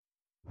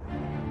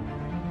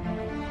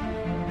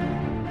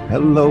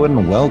Hello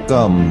and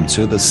welcome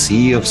to the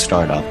Sea of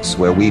Startups,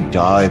 where we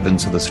dive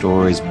into the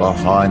stories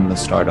behind the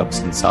startups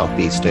in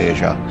Southeast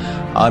Asia.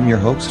 I'm your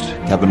host,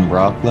 Kevin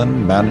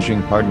Brocklin,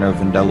 Managing Partner of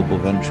Indelible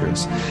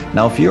Ventures.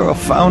 Now, if you're a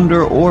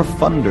founder or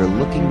funder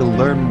looking to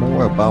learn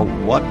more about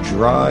what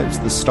drives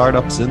the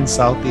startups in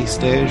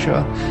Southeast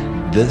Asia,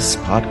 this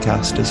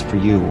podcast is for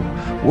you.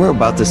 We're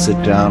about to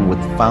sit down with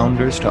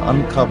founders to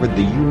uncover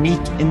the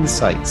unique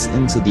insights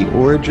into the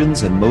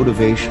origins and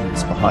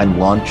motivations behind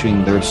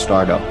launching their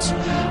startups.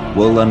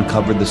 We'll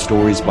uncover the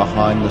stories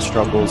behind the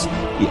struggles,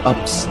 the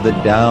ups, the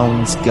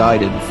downs,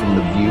 guided from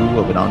the view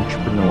of an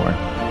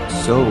entrepreneur.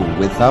 So,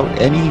 without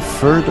any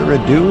further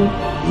ado,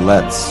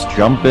 let's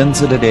jump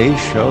into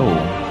today's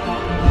show.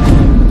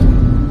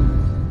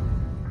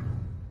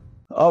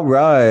 All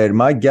right,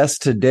 my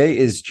guest today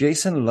is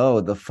Jason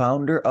Lowe, the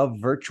founder of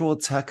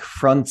Virtualtech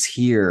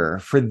Frontier.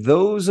 For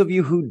those of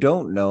you who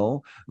don't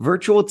know,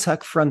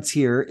 Virtualtech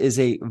Frontier is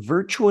a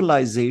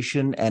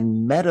virtualization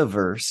and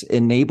metaverse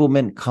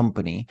enablement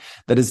company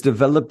that is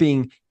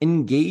developing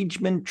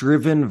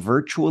engagement-driven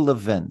virtual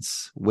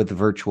events with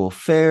virtual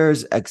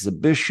fairs,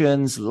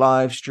 exhibitions,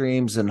 live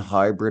streams, and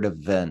hybrid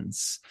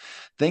events.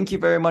 Thank you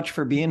very much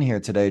for being here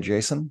today,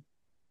 Jason.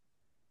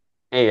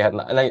 Hey,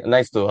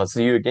 nice to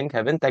see you again,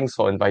 Kevin. Thanks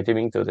for inviting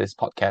me to this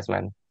podcast,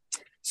 man.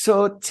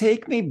 So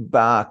take me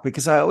back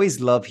because I always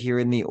love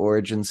hearing the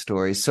origin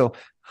stories. So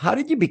how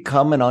did you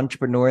become an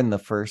entrepreneur in the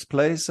first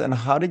place? And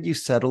how did you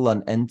settle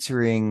on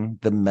entering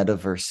the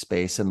metaverse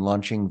space and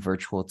launching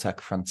Virtualtech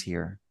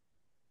Frontier?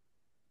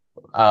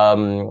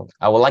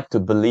 I would like to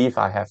believe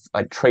I have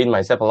trained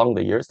myself along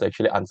the years to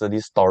actually answer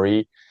this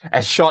story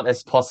as short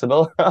as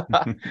possible.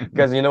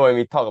 Because when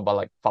we talk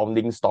about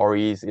founding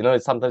stories,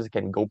 sometimes it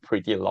can go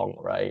pretty long,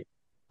 right?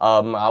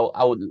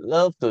 I would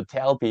love to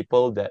tell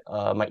people that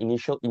my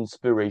initial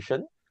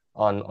inspiration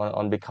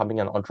on becoming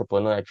an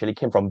entrepreneur actually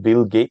came from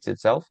Bill Gates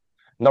itself.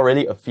 Not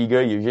really a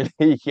figure usually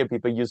you hear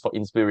people use for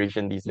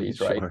inspiration these days,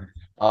 right? Sure.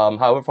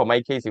 However, for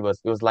my case, it was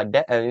like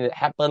that, and it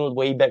happened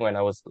way back when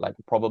I was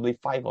probably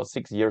 5 or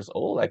 6 years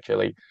old.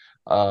 Actually,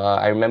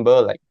 I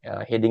remember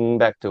heading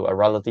back to a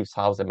relative's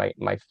house, and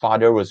my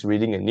father was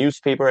reading a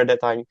newspaper at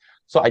that time.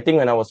 So I think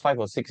when I was 5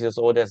 or 6 years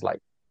old, that's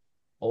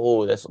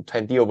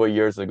 20 over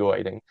years ago,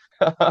 I think.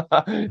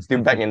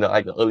 Still back in the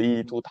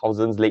early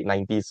 2000s, late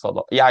 90s sort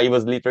of. Yeah, it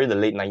was literally the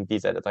late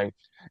 90s at the time.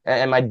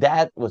 And my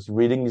dad was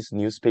reading this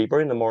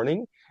newspaper in the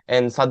morning,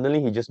 and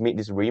suddenly he just made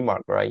this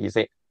remark, right? He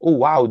said, "Oh,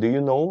 wow, do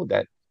you know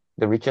that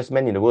the richest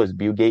man in the world is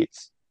Bill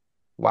Gates?"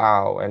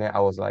 Wow. And then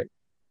I was like,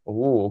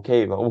 "Oh,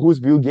 okay, well,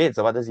 who's Bill Gates?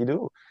 What does he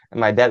do?" And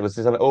my dad was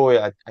just like, "Oh,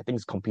 yeah, I think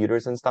it's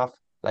computers and stuff.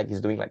 Like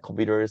he's doing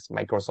computers,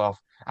 Microsoft.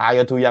 Ah,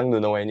 you're too young to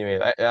know anyway."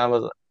 And I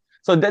was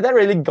so that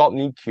really got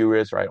me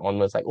curious, right?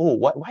 Onwards, oh,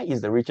 why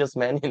is the richest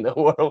man in the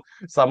world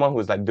someone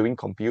who's doing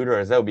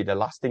computers? That would be the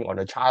last thing on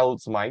a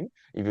child's mind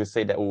if you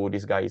say that, oh,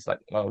 this guy is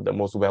one of the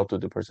most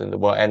well-to-do person in the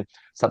world. And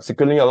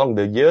subsequently along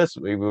the years,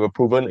 we were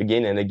proven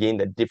again and again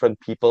that different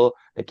people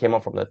that came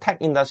up from the tech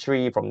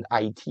industry, from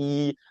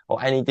IT,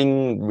 or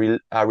anything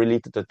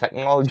related to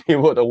technology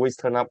would always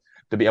turn up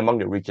to be among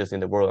the richest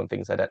in the world and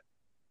things like that.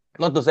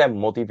 Not to say I'm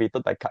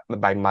motivated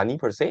by money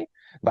per se,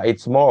 but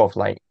it's more of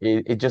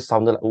it just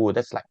sounded like, oh,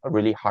 that's a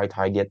really high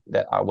target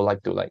that I would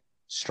like to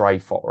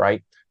strive for,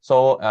 right?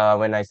 So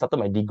when I started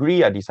my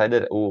degree, I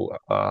decided,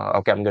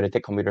 okay, I'm gonna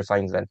take computer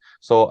science then.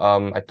 So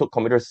I took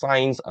computer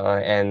science,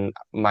 and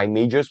my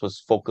majors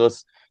was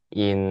focused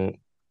in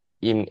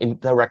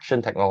interaction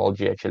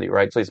technology actually,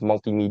 right? So it's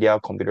multimedia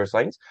computer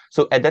science.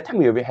 So at that time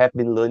we have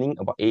been learning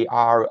about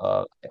AR,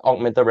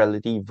 augmented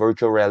reality,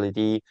 virtual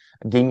reality,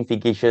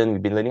 gamification.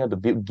 We've been learning how to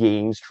build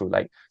games through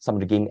some of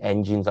the game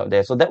engines out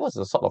there. So that was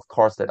the sort of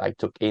course that I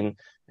took in,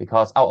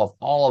 because out of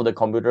all of the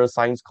computer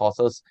science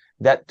courses,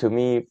 that to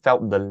me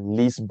felt the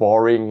least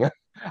boring.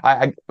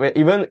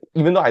 Even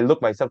though I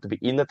look myself to be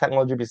in the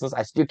technology business,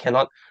 I still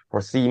cannot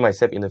foresee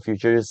myself in the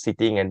future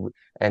sitting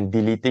and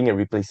deleting and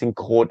replacing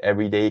code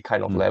every day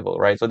kind of level,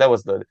 right? So that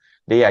was the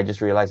day I just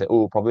realized that,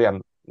 oh, probably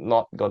I'm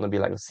not gonna be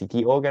like a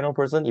CTO kind of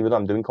person, even though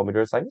I'm doing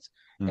computer science.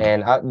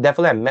 And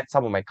definitely I met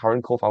some of my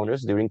current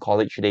co-founders during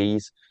college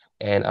days,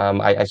 and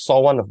I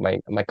saw one of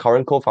my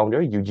current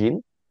co-founder,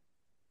 Eugene.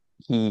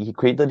 He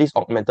created this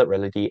augmented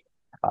reality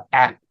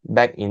app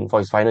back in for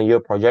his final year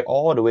project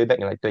all the way back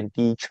in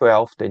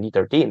 2012,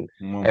 2013.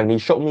 And when he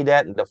showed me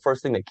that, the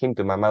first thing that came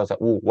to my mind was like,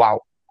 oh,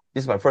 wow,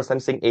 this is my first time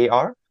seeing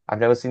AR. I've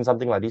never seen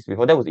something like this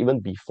before. That was even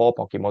before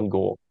Pokemon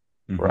Go,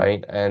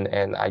 right?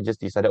 And I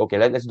just decided, okay,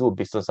 let's do a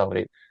business out of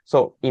it.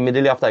 So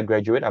immediately after I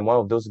graduate, I'm one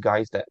of those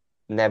guys that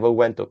never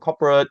went to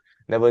corporate,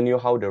 never knew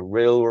how the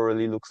real world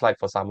really looks like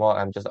for someone.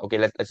 I'm just, okay,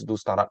 let's do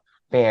startup.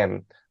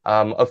 Bam.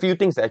 A few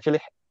things that actually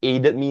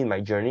aided me in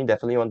my journey.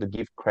 Definitely want to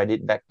give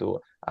credit back to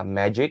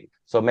Magic.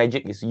 So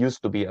Magic is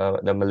used to be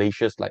the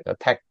Malaysia's a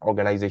tech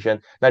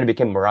organization. Now it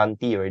became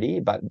Meranti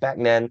already. But back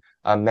then,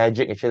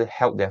 Magic actually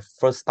held their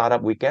first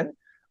startup weekend.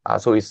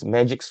 So it's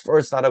Magic's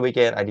first startup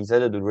weekend. I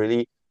decided to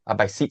really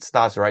by Seed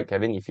Stars, right,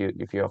 Kevin? If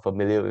you are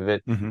familiar with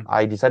it,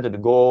 I decided to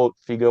go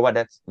figure what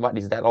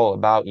is that all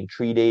about in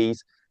 3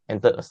 days.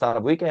 entered a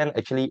startup weekend,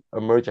 actually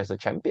emerged as a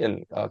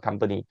champion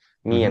company.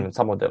 Me Mm-hmm. and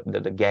some of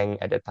the gang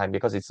at that time,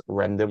 because it's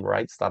random,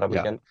 right? Startup Yeah.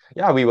 weekend.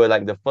 Yeah, we were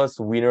like the first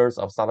winners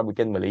of Startup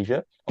Weekend Malaysia,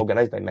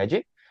 organized by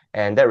Magic.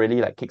 And that really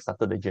like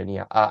kickstarted the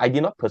journey. I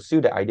did not pursue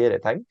the idea at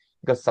that time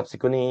because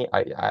subsequently,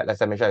 as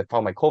I mentioned, I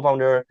found my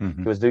co-founder.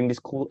 Mm-hmm. He was doing this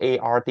cool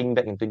AR thing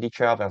back in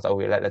 2012. And I was like,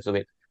 okay, let's do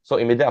it. So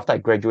immediately after I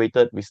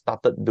graduated, we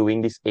started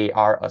doing this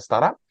AR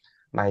startup.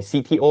 My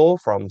CTO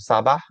from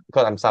Sabah,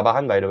 because I'm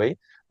Sabahan by the way,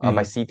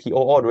 my Mm-hmm. CTO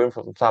all the way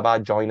from Sabah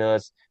joined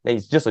us. Then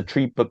it's just a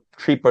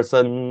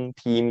three-person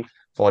team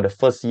for the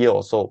first year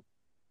or so.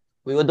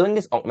 We were doing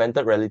this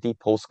augmented reality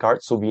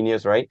postcard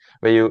souvenirs, right?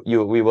 Where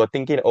we were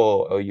thinking,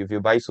 if you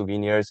buy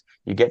souvenirs,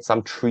 you get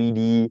some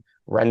 3D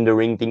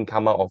rendering thing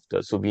come out of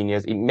the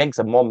souvenirs. It makes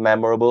a more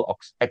memorable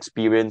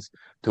experience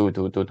to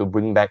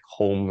bring back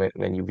home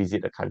when you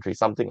visit the country,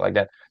 something like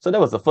that. So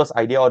that was the first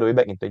idea all the way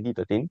back in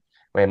 2013,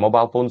 when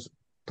mobile phones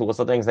to a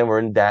certain extent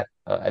weren't that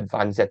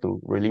advanced yet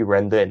to really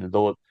render and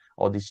load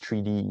all these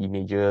 3D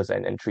images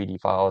and 3D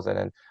files. And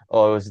then,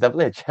 oh, it was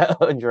definitely a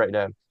challenge right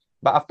there.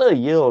 But after a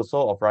year or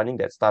so of running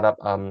that startup,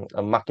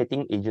 a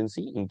marketing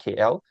agency in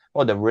KL,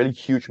 or the really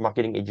huge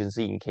marketing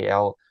agency in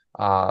KL,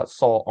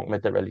 saw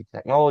augmented reality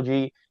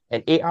technology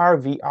and AR,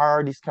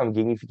 VR, these kind of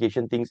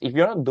gamification things. If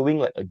you're not doing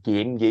like a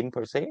game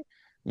per se,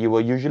 you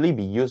will usually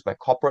be used by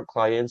corporate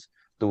clients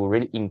to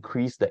really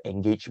increase the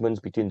engagements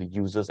between the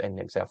users and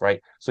themselves,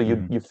 right? So you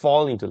Mm-hmm. you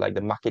fall into like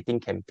the marketing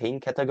campaign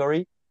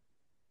category.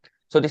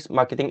 So this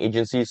marketing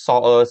agency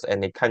saw us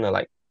and they kind of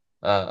like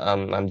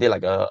did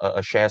like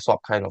a share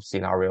swap kind of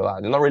scenario.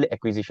 Not really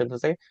acquisition to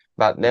say,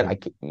 but then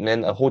Okay.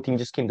 then a whole team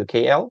just came to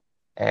KL.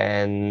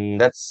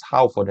 And that's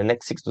how for the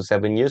next 6 to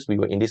 7 years we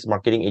were in this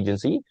marketing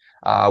agency.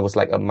 I was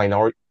like a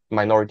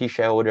minority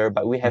shareholder,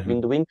 but we have Mm-hmm.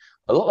 been doing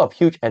a lot of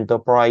huge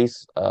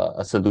enterprise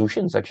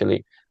solutions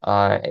actually,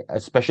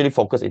 especially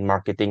focused in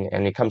marketing.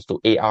 And it comes to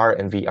AR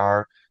and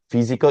VR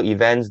physical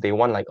events, they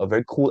want like a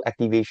very cool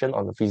activation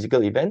on the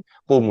physical event.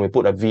 Boom, we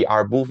put a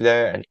VR booth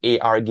there, an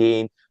AR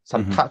game,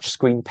 some Mm-hmm. touch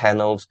screen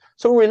panels.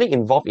 So really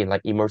involved in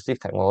like immersive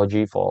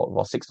technology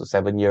for 6 to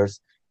 7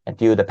 years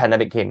until the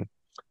pandemic came.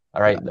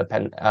 All Yeah. right,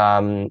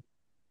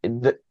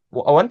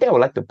 one thing I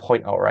would like to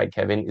point out, right,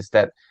 Kevin, is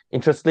that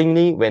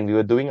interestingly, when we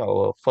were doing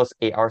our first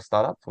AR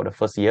startup for the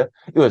first year,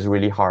 it was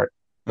really hard.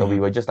 We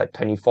Mm-hmm. were just like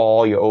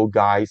 24-year-old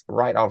guys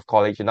right out of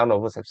college. None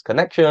of us have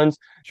connections.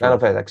 None of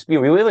Sure. us have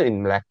experience. We were even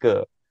in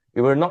Malacca.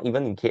 We were not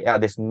even in KL.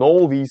 There's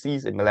no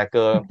VCs in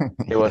Malacca.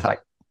 There was Yeah.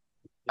 like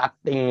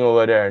nothing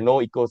over there, no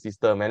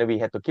ecosystem. And then we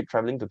had to keep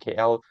traveling to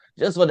KL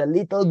just for the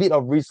little bit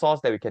of resource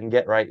that we can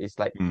get, right? It's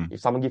like Mm.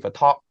 if someone give a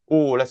talk,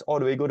 oh, let's all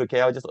the way go to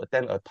KL just to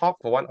attend a talk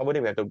for 1 hour,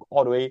 then we have to go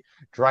all the way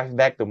drive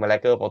back to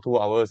Malacca for 2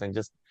 hours and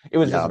just it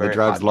was just Yeah, the very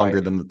drive's hard, right?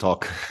 longer than the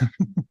talk.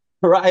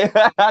 Right,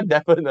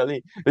 definitely.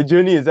 The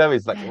journey itself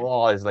is like,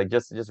 wow, it's like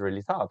just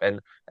really tough.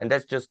 And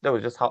that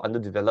was just how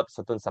underdeveloped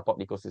certain support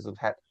ecosystems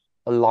had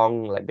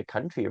along like the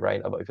country,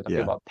 right? About if you're talking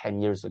Yeah. about 10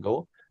 years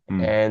ago.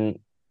 Mm.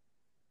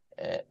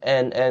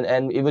 And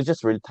and it was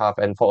just really tough.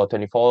 And for a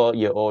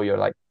 24-year-old, you're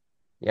like,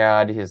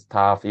 yeah, this is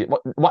tough.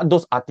 What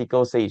those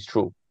articles say is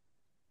true.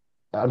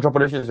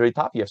 Entrepreneurship is very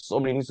tough. You have so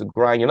many things to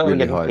grind. You're not even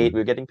Really getting hard. paid.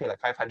 We're getting paid like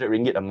 500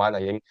 ringgit a month, I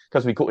think,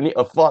 because we could only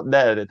afford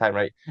that at the time,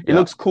 right? It Yeah.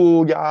 looks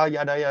cool, yeah,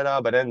 yada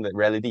yada, but then the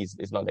reality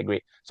is not that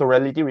great. So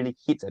reality really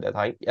hits at the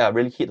time. Yeah,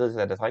 really hit us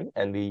at the time,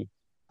 and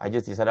I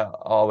just decided,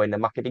 oh, when the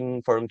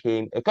marketing firm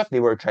came, because they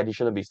were a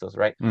traditional business,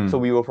 right? So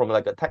Mm. we were from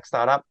like a tech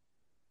startup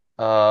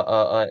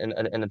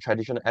and a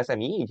traditional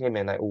SME came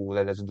and like, oh,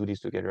 let's do this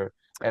together.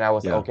 And I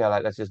was like, Yeah. okay,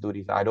 like let's just do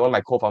this. I don't want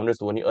my co-founders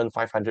to only earn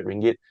 500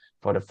 ringgit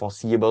for the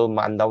foreseeable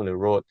month down the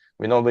road.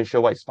 We're not even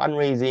sure what is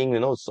fundraising,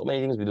 so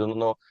many things we don't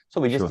know.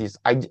 So we just Sure.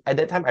 at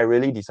that time I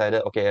really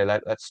decided, okay,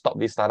 let's stop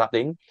this startup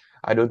thing.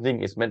 I don't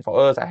think it's meant for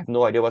us. I have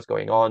no idea what's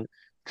going on.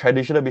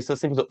 Traditional business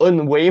seems to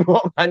earn way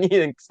more money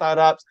than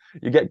startups.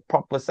 You get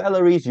proper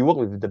salaries, you work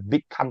with the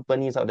big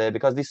companies out there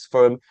because this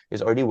firm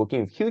is already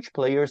working with huge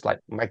players like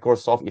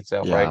Microsoft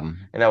itself, Yeah. right?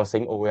 And I was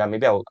saying, oh yeah,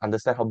 maybe I'll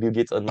understand how Bill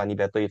Gates earn money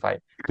better if I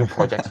do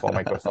projects for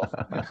Microsoft.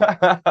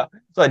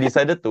 So I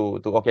decided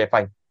to okay,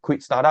 fine,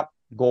 quit startup,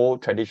 go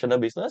traditional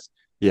business,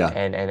 Yeah.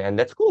 and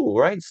that's cool,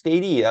 right?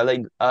 Steady.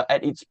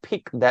 At its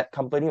peak, that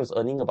company was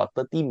earning about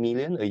 30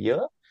 million a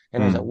year.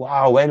 And I was like, Mm.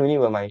 wow, when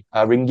will my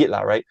ringgit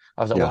lah, right?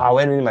 I was like, Yeah. wow,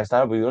 when will my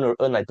startup we're gonna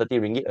earn like 30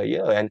 ringgit a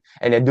year, and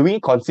they're doing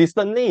it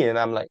consistently, and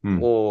I'm like,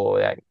 Mm. oh,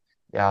 like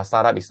yeah,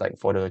 startup is like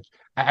for the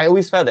I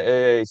always felt that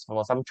it's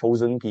for some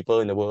chosen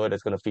people in the world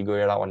that's gonna figure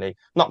it out one day.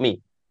 Not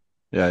me.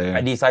 Yeah.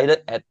 I Yeah.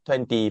 decided at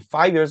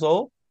 25 years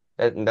old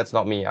that that's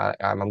not me.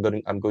 I'm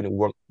going to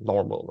work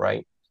normal,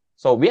 right?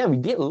 So we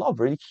did a lot of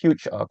really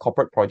huge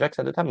corporate projects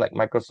at the time, like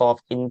Microsoft,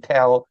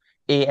 Intel,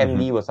 AMD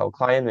Mm-hmm. was our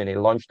client when they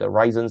launched the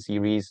Ryzen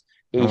series,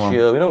 Oh, well.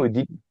 Asia. We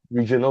did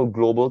regional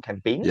global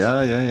campaigns,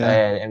 Yeah. Yeah.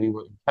 Yeah. and we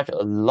were in touch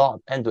a lot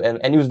end to end,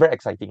 and it was very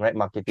exciting, right?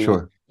 Marketing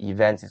Sure.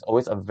 events is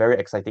always a very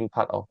exciting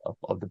part of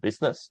the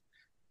business.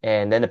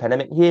 And then the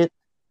pandemic hit.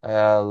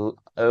 A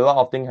lot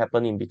of things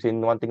happened in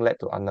between. One thing led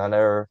to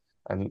another.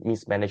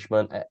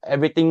 mismanagement,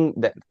 everything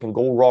that can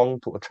go wrong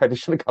to a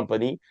traditional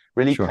company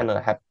really Sure. kind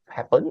of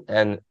happened.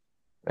 And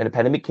when the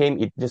pandemic came,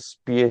 it just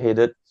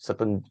spearheaded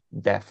certain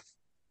death.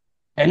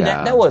 And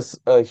that Yeah. was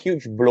a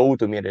huge blow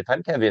to me at the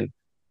time, Kevin,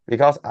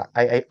 because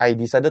I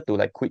decided to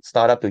like quit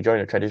startup to join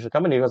a traditional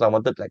company because I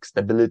wanted like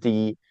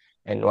stability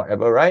and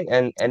whatever, right?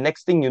 And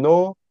next thing you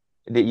know,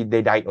 they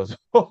died also.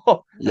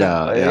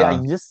 Yeah. Yeah, Yeah.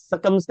 it's just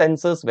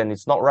circumstances when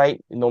it's not right.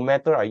 No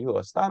matter are you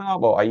a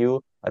startup or are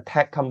you a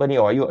tech company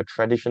or are you a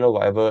traditional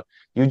whatever,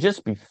 you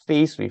just be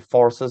faced with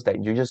forces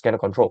that you just cannot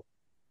control,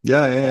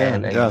 Yeah. Yeah. Yeah.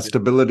 and Yeah.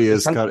 Stability you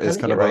is can't kind you is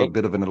can't kind hit it, of a right?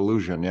 bit of an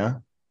illusion. Yeah.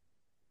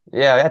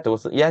 Yeah,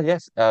 yeah,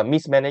 yes.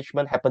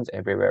 Mismanagement happens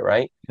everywhere,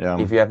 right? Yeah.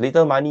 If you have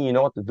little money, you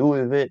know what to do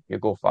with it, you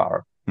go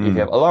far. If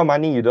you have Mm. a lot of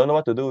money, you don't know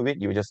what to do with it,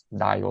 you just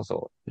die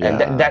also. And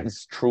Yeah. that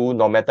is true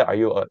no matter are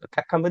you a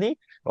tech company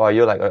or are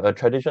you like a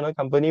traditional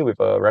company with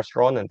a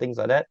restaurant and things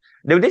like that.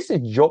 This is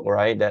joke,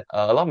 right? That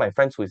a lot of my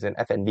friends who is in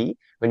F&B,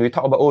 when we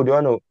talk about, oh, do you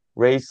want to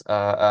raise,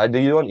 do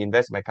you want to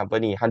invest in my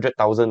company?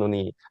 100,000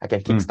 only. I can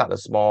Mm. kickstart a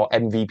small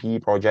MVP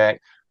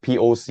project,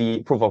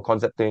 POC, proof of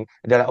concept thing.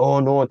 They're like, oh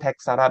no,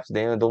 tech startups,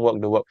 they don't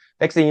work.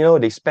 Next thing you know,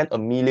 they spent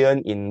 1 million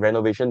in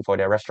renovation for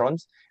their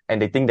restaurants,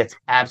 and they think that's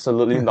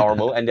absolutely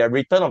normal. And their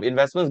return of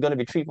investment is going to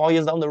be 3, 4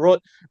 years down the road,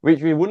 which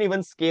we wouldn't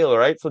even scale,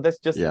 right? So that's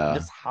Yeah.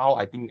 just how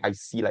I think I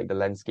see like the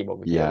landscape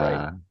over here, right?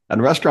 Yeah.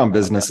 And restaurant Yeah,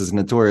 business is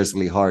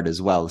notoriously hard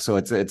as well. So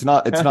it's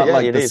not yeah,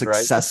 like it the is, right?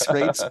 success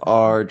rates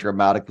are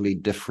dramatically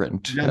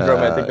different, Just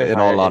dramatically in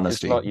higher. all It's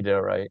honesty. not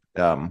either, right?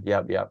 Um,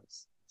 Yep, yep.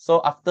 So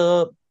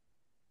after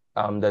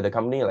the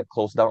company like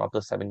closed down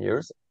after 7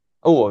 years.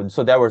 Oh,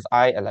 so there was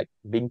I at like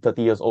being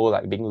 30 years old,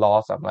 like being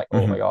lost. I'm like,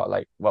 oh my mhm. God,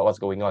 like what's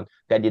going on?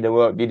 That didn't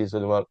work, this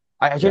didn't work.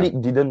 I Yeah. actually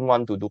didn't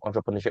want to do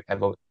entrepreneurship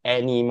ever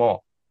anymore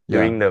Yeah.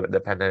 during the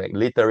pandemic.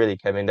 Literally,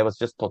 Kevin, that was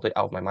just totally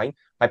out of my mind.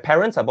 My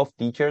parents are both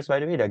teachers, by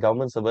the way. They're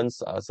government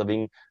servants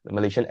serving the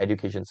Malaysian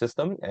education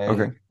system. And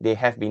Okay. they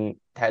have been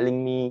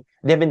telling me,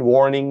 they've been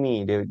warning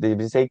me. They've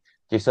been saying,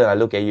 Jason, I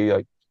look at you,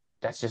 you're,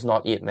 that's just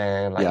not it,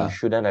 man. Like you Yeah.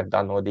 shouldn't have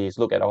done all this.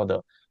 Look at all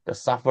the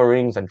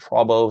sufferings and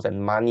troubles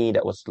and money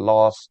that was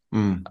lost.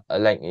 Mm.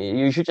 Like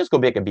you should just go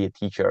back and be a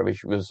teacher,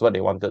 which was what they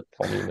wanted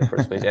for me in the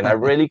first place. And I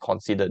really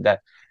considered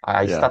that.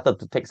 I Yeah. started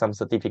to take some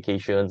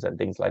certifications and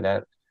things like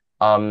that.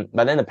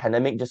 But then the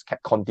pandemic just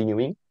kept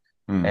continuing.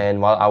 Mm.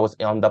 And while I was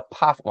on the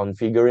path on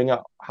figuring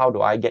out how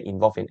do I get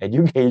involved in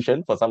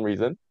education for some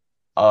reason,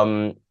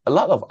 a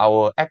lot of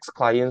our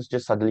ex-clients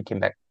just suddenly came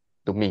back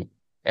to me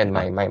and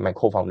Yeah. my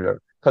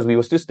co-founder because we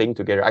were still staying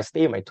together. I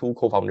stayed with my two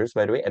co-founders,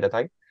 by the way, at the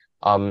time.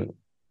 Um,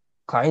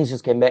 Clients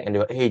just came back and they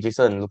were, hey,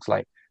 Jason, looks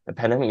like the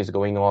pandemic is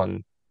going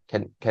on.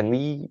 Can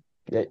we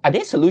are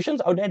there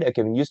solutions out there that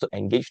can be used to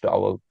engage to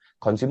our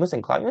consumers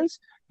and clients?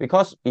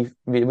 Because if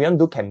we want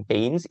to do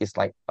campaigns, it's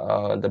like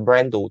the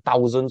brand do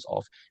thousands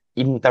of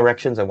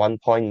interactions at one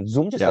point.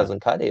 Zoom just Yeah.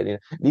 doesn't cut it. You know?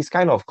 These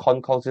kind of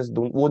con calls just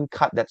won't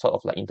cut that sort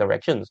of like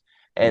interactions.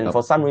 And for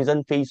Yep. some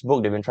reason,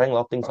 Facebook, they've been trying a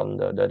lot of things on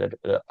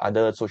the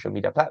other social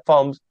media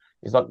platforms.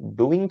 It's not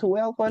doing too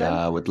well for them.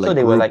 Yeah. With So like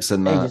they were like, groups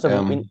and hey, that.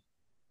 Jason,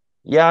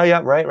 yeah, yeah,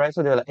 right, right.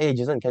 So they're like, hey,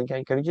 Jason, can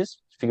we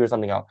just figure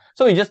something out?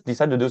 So we just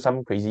decided to do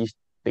some crazy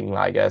thing,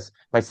 like, I guess.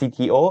 My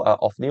CTO,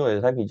 off new at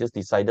the time, he just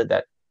decided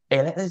that,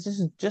 hey, let's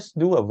just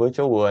do a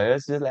virtual world and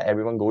let's just let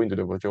everyone go into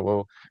the virtual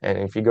world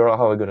and figure out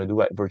how we're gonna do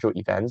like virtual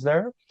events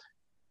there.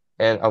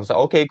 And I was like,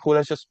 okay, cool,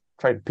 let's just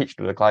try to pitch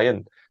to the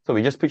client. So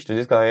we just pitched to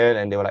this client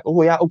and they were like,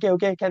 oh yeah,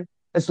 okay, can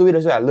let's do it,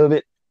 let's do it. I love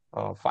it.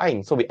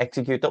 Fine. So we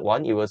executed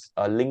one. It was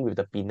a link with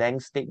the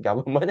Penang state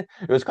government.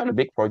 It was quite a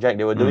big project.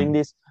 They were doing Mm.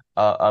 this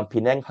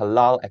Penang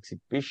halal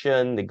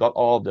exhibition. They got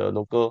all the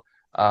local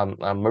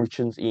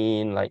merchants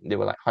in, like they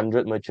were like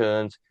 100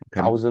 merchants,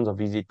 Okay. thousands of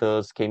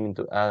visitors came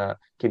to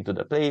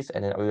the place,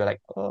 and then we were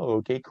like, oh,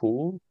 okay,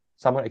 cool.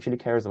 Someone actually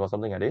cares about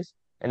something like this.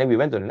 And then we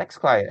went to the next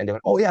client and they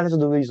went, oh yeah, let's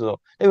do this. So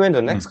then we went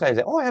to the next Mm. client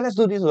and said, oh yeah, let's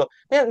do this. So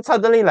then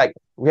suddenly like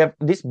we have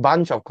this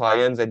bunch of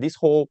clients and this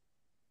whole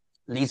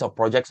list of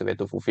projects that we had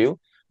to fulfill.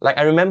 Like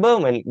I remember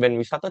when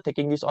we started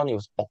taking this on, it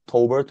was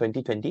October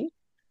 2020.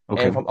 And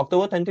Okay. from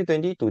October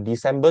 2020 to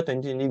December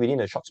 2020, within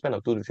a short span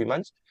of 2 to 3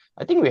 months,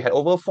 I think we had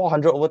over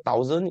 400, over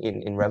 1,000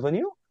 in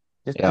revenue.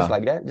 Just Yeah.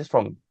 like that, just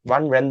from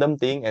one random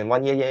thing and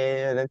one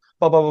yeah, and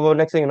then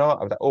next thing you know,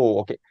 I was like, oh,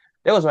 okay.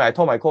 That was when I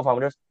told my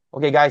co-founders,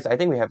 okay, guys, I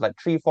think we have like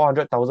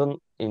 400,000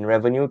 in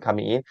revenue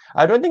coming in.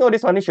 I don't think all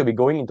this money should be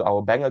going into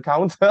our bank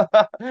account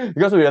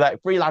because we were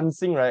like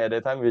freelancing, right? At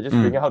the time, we were just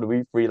figuring Mm. out how do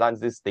we freelance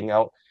this thing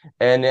out.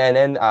 And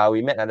then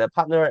we met another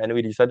partner and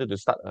we decided to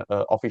start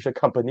a official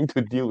company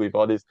to deal with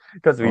all this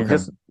because we Okay.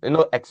 just,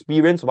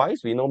 experience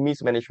wise, we know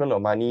mismanagement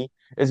of money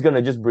is going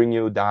to just bring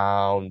you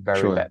down very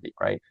Sure. badly,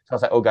 right? So I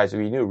was like, oh, guys,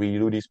 we need to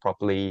redo this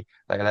properly.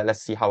 Like,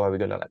 let's see how are we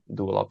going to like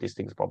do a lot of these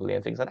things properly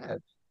and things like that.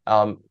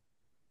 Um,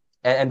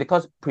 and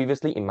because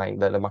previously in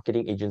the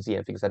marketing agency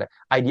and things like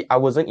that, I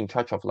wasn't in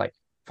charge of like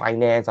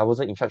finance, I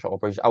wasn't in charge of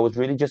operations, I was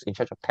really just in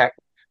charge of tech.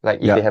 Like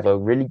if they Yeah. have a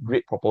really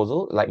great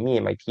proposal, like me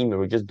and my team, we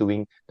were just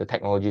doing the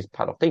technologies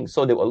part of things.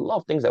 So there were a lot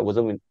of things that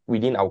wasn't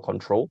within our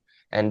control.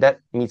 And that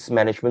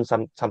mismanagement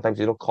sometimes,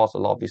 cause a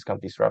lot of these kind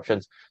of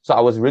disruptions. So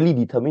I was really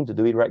determined to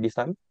do it right this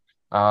time.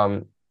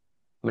 Um,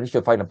 Managed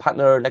to find a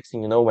partner. Next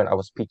thing you know, when I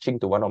was pitching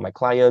to one of my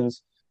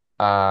clients,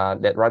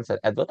 that runs an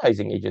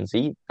advertising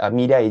agency, a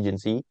media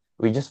agency,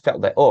 we just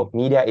felt that, oh,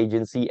 media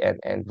agency and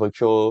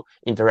virtual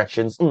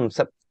interactions,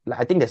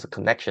 I think there's a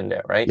connection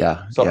there, right?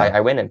 Yeah, So I, yeah. I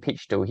went and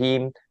pitched to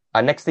him.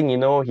 Next thing you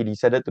know, he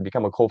decided to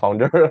become a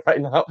co-founder right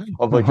now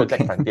of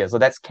Virtualtech Okay. Frontier. So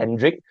that's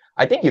Kendrick.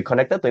 I think you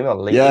connected to him on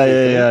Yeah, LinkedIn yeah,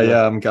 recently. yeah, He was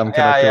yeah. like, I'm yeah,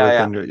 connected yeah, with yeah,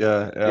 Kendrick.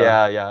 Yeah, yeah,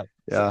 yeah, yeah.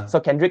 So, yeah, so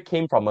Kendrick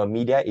came from a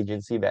media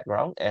agency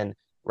background, and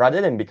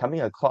rather than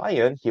becoming a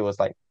client, he was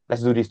like,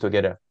 let's do this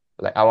together.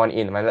 Like, I want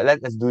in, man.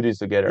 Let's do this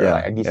together. yeah,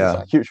 Like, this is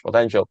yeah. a huge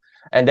potential.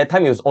 And that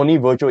time it was only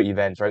virtual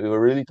events, right? We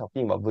were really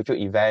talking about virtual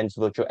events,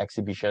 virtual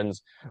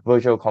exhibitions,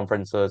 virtual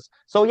conferences.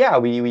 So yeah,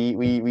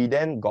 we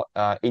then got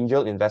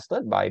angel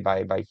invested by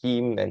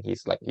him and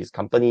his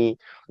company.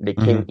 They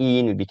came Hmm.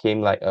 in, we became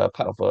like a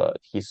part of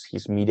his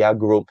media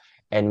group,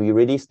 and we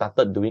really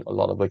started doing a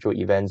lot of virtual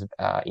events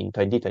in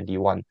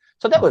 2021.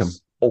 So that Okay.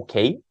 was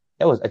okay.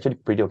 That was actually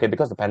pretty okay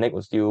because the pandemic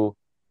was still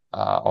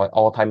on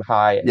all-time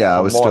high, and Yeah, I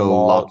was more and still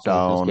more locked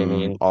solutions came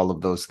down, in. all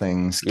of those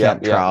things. Yep,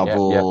 Can't yep,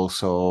 yep, yep. travel,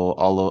 so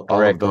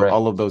Correct, correct.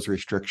 all of those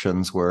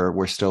restrictions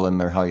were still in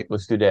their height.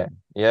 Was still there.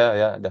 Yeah,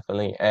 yeah,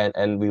 definitely.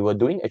 And we were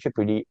doing actually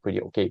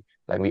pretty okay.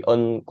 Like we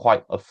earned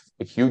quite a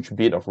huge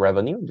bit of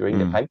revenue during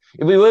that Mm, time.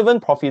 We were even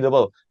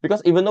profitable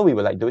because even though we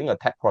were like doing a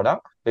tech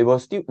product, we were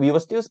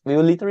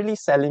literally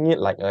selling it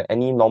like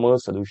any normal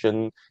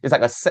solution. It's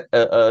like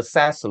a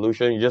SaaS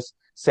solution. You just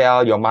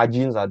sell, your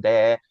margins are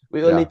there.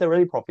 We were yeah,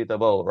 literally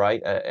profitable,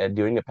 right?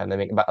 During the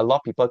pandemic. But a lot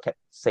of people kept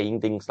saying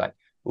things like,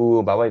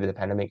 "Oh, but what if the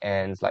pandemic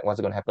ends? Like, what's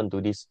going to happen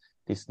to this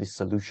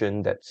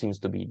solution that seems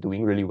to be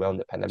doing really well in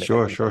the pandemic and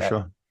sure, things like sure, that?"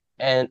 sure.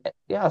 And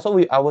yeah, so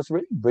I was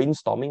really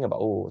brainstorming about,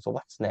 oh, so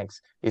what's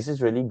next? Is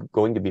this really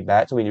going to be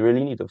bad? So we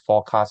really need to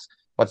forecast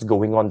what's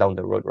going on down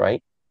the road,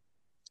 right?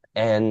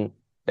 And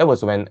that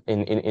was when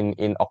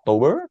in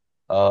October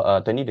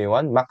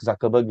 2021, Mark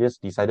Zuckerberg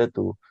just decided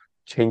to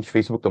change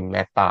Facebook to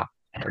Meta.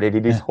 They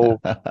did this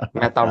whole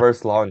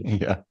metaverse launch.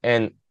 Yeah,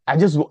 And I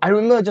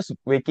remember just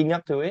waking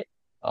up to it.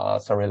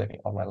 Sorry, let me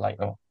on my light.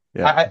 Oh.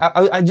 yeah,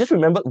 I just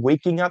remember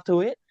waking up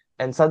to it,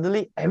 and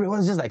suddenly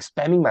everyone's just like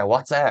spamming my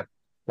WhatsApp.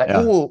 Like,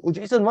 yeah, oh,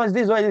 Jason, what is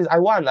this? What is this? I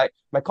want, like,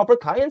 my corporate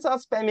clients are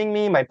spamming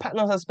me, my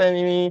partners are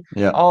spamming me.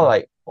 yeah, All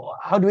like, oh,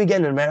 how do we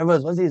get in the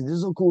metaverse? What's this? This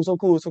is so cool, so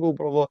cool, so cool,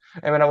 blah, blah.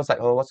 And when I was like,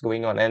 oh, what's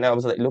going on? And I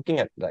was like looking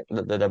at like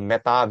the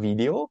Meta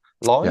video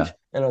yeah, launch,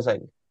 and I was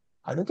like,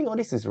 I don't think all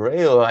this is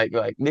real. Like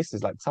this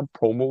is like some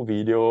promo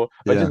video,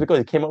 but just yeah. because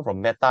it came out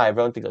from Meta,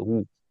 everyone thinks like,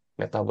 ooh,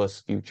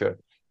 metaverse future.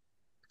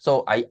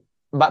 So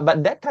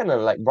but that kind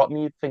of like brought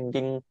me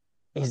thinking,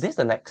 is this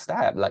the next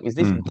step? Like, is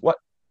this Mm, what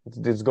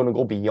this is going to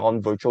go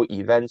beyond virtual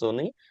events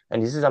only?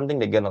 And this is something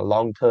that gonna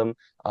long term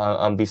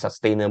be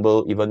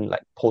sustainable, even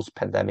like post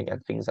pandemic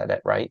and things like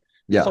that, right?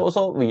 yeah,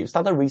 So we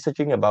started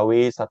researching about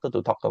it, started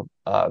to talk to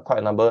quite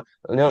a number,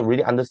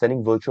 really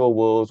understanding virtual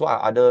worlds. What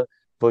are other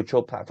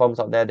virtual platforms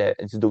out there that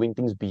is doing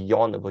things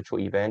beyond the virtual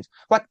events?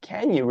 What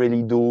can you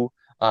really do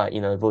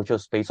in a virtual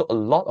space? So a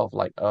lot of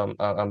like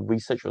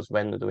research was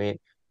went into it,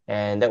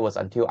 and that was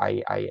until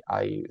I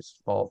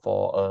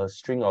for a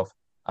string of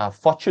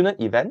fortunate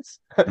events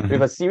with a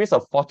hmm, series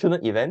of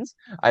fortunate events,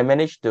 I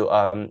managed to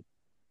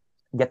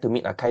get to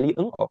meet Kylie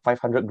Ng of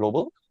 500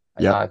 Global.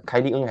 yeah,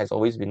 Kylie Ng has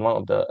always been one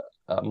of the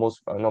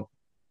most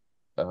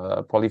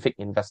prolific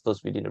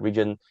investors within the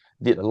region,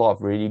 did a lot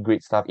of really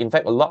great stuff. In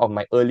fact, a lot of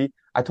my early,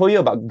 I told you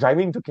about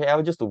driving to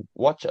KL just to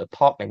watch a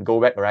talk and go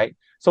back, right?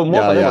 So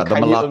most yeah, of them yeah. were The Kylie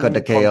Malacca to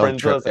Ng KL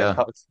trip. conferences and Yeah,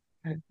 talks.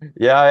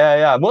 Yeah, yeah,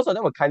 yeah. Most of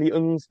them were Kylie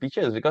Ng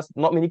speeches because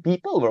not many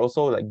people were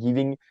also like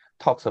giving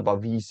talks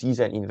about VCs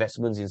and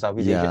investments in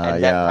Southeast Asia yeah, at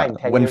that yeah. time,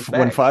 10 years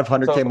When back.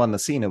 500 So came on the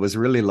scene, it was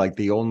really like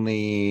the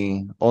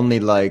only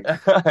like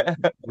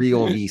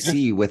real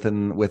VC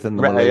within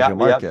the right, yeah, Malaysia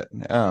yeah. market.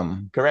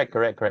 Correct,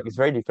 correct, correct. It's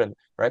very different,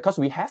 right? Because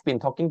we have been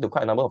talking to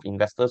quite a number of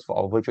investors for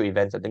our virtual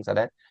events and things like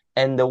that.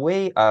 And the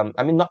way, I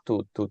mean, not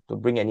to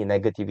bring any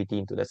negativity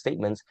into the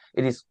statements,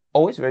 it is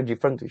always very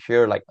different to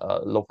hear like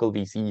local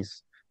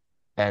VCs.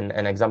 And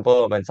an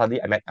example, when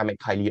suddenly I met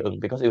Kylie Ng,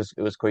 because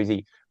it was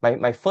crazy.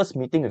 My first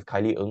meeting with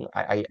Kylie Ng,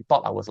 I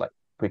thought I was like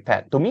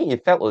prepared. To me,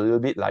 it felt a little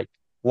bit like,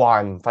 wow,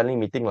 I'm finally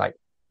meeting like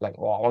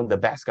wow, one of the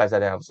best guys.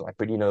 And I was like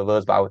pretty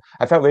nervous, but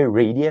I felt very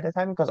ready at the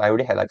time because I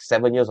already had like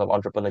 7 years of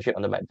entrepreneurship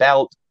under my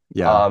belt.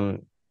 Yeah. Um,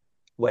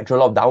 Went through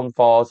a lot of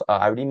downfalls.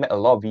 I already met a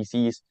lot of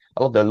VCs,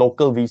 a lot of the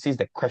local VCs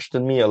that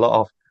questioned me a lot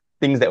of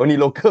things that only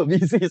local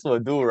VCs will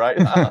do, right?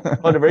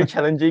 All the very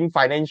challenging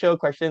financial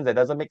questions that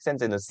doesn't make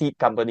sense in a seed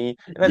company,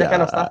 that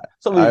kind of stuff. Yeah,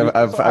 So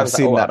I I've was like,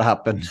 seen oh, that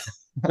happen.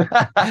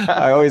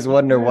 I always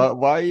wonder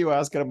why are you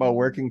asking about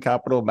working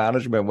capital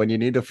management when you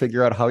need to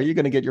figure out how are you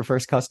going to get your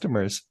first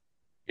customers?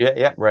 yeah,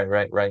 yeah, right,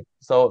 right, right.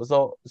 I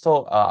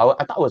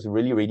thought I was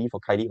really ready for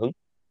Kylie Ng.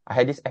 I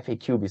had this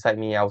FAQ beside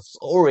me. I was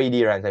so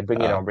ready, right? I said,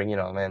 bring it on,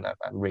 man.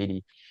 I'm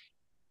ready.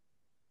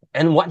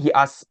 And what he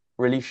asked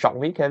really shocked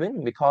me,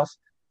 Kevin, because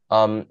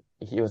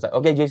he was like,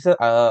 okay, Jason,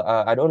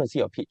 I don't want to see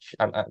your pitch.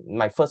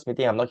 My first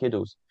meeting, I'm not here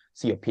to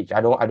see your pitch.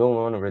 I don't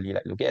want to really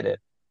like look at it.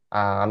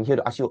 I'm here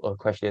to ask you a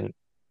question.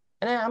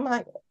 And then I'm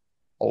like,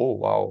 oh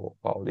wow,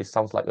 wow, this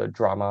sounds like a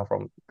drama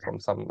from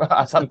some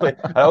something.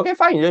 Okay,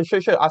 fine, yeah,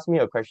 sure. Ask me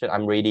a question.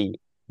 I'm ready.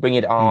 Bring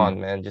it Mm. on,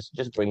 man.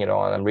 Just bring it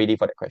on. I'm ready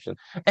for the question.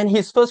 And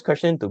his first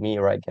question to me,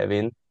 right,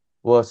 Kevin,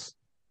 was,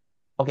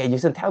 okay,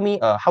 Jason, tell me,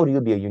 how do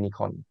you be a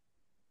unicorn?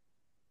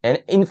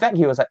 And in fact,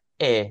 he was like,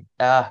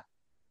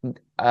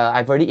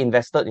 I've already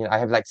invested in, I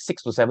have like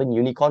 6 to 7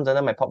 unicorns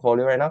under my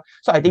portfolio right now.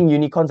 So I think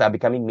unicorns are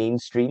becoming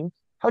mainstream.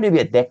 How do you be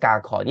a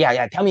decacorn?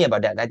 Yeah, tell me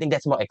about that. I think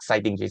that's more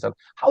exciting, Jason.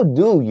 How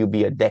do you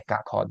be a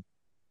decacorn?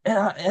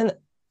 And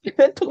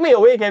it took me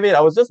away, Kevin.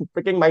 I was just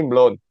freaking mind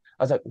blown.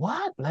 I was like,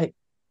 what? Like,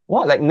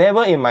 what? Like,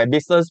 never in my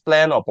business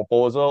plan or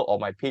proposal or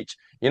my pitch,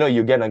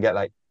 you're gonna get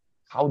like,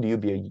 how do you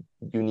be a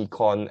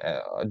unicorn,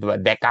 a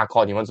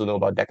decacorn? You want to know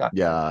about deca?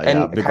 Yeah,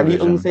 yeah, And bigger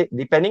Kylie Ng vision. said,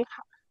 depending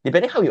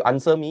how you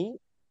answer me,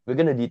 we're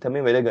gonna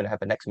determine whether you're gonna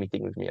have a next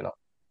meeting with me or not.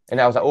 And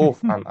I was like, oh,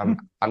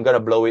 I'm gonna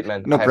blow it,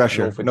 man. No I have no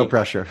pressure, no freaking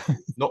pressure.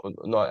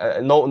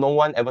 no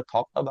one ever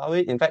talked about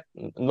it. In fact,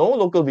 no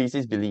local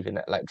VCs believe in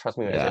that. Like, trust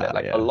me when I say that. Yeah,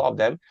 Like, a yeah, lot of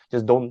them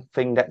just don't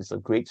think that is a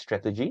great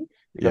strategy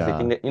because they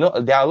think yeah,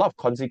 that there are a lot of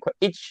consequences.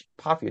 Each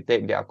path you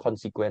take, there are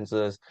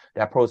consequences,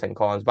 there are pros and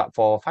cons. But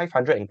for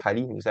 500 and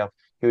Kylie himself,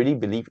 he really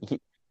believed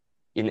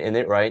in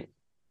it, right?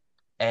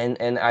 And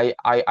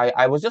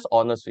I was just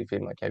honest with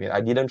him, like Kevin.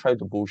 I didn't try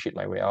to bullshit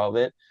my way out of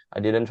it. I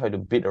didn't try to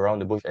beat around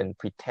the bush and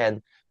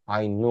pretend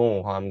I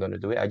know how I'm gonna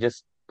do it. I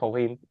just told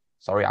him,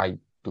 sorry, I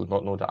do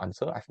not know the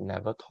answer. I've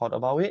never thought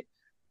about it.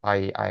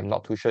 I'm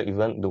not too sure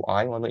even do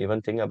I want to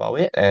even think about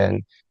it.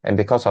 And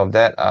because of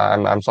that,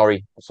 I'm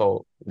sorry.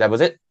 So that was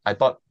it. I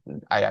thought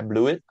I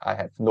blew it. I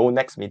have no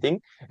next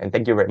meeting. And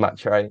thank you very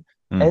much, right?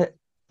 mm,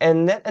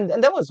 And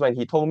and that was when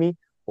he told me,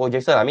 well,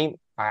 Jason, I mean,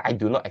 I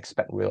do not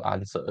expect real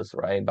answers,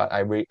 right? But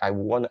I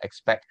want to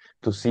expect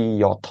to see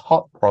your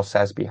thought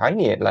process behind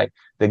it. Like,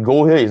 the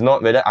goal here is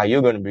not whether are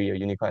you going to be a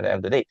unicorn at the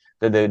end of the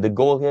day. The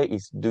goal here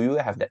is, do you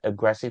have that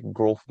aggressive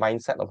growth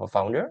mindset of a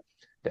founder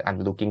that I'm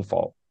looking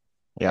for?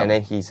 yeah. And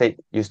then he said,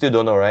 you still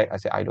don't know, right? I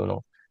said, I don't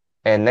know.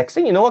 And next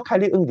thing you know what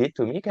Kylie Ng did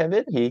to me,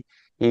 Kevin?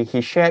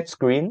 He shared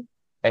screen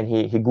and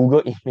he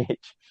Google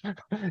image.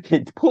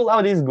 He pulled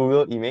out this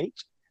Google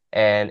image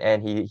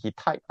and he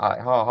typed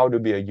how to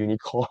be a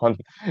unicorn.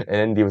 And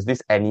then there was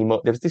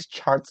this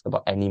charts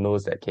about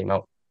animals that came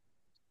out.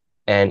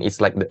 And it's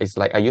like,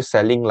 are you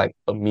selling like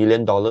 $1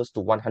 million to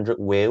 100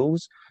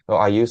 whales? Or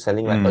are you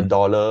selling like a Mm,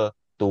 dollar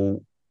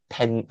to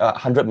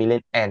 100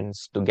 million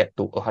ants to get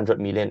to 100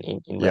 million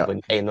in yeah,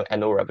 revenue,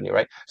 annual revenue,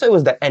 right? So it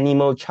was the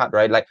animal chart,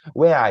 right? Like,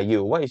 where are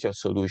you? What is your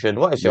solution?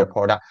 What is your yep,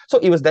 product? So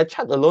it was that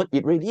chart alone.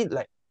 It really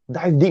like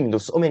dived deep into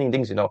so many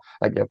things,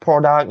 like your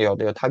product, your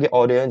target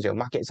audience, your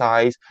market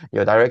size,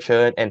 your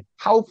direction, and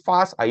how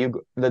fast are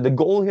you. The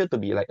goal here to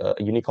be like a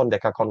unicorn,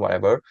 decacorn,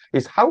 whatever,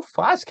 is how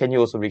fast can you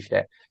also reach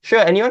that? Sure,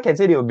 anyone can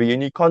say they will be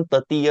unicorn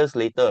 30 years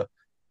later.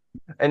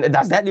 And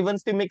does that even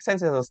still make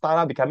sense as a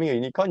startup becoming a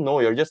unicorn? No,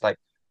 you're just like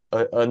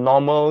a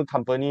normal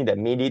company that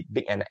made it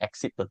big and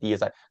exit 30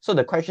 years. So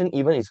the question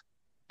even is,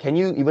 can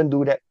you even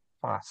do that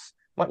fast?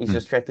 What is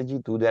your mm, strategy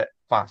to do that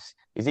fast?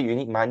 Is it you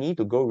need money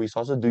to grow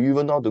resources? Do you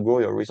even know how to grow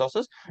your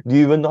resources? Do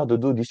you even know how to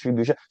do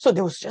distribution? So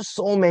there was just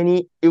so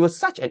many. It was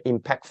such an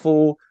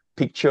impactful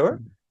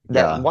picture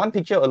that yeah, one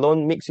picture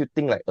alone makes you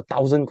think like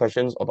 1,000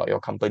 questions about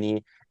your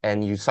company,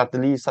 and you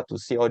suddenly start to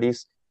see all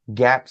these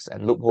gaps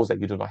and loopholes that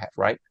you do not have,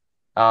 right?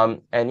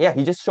 And yeah,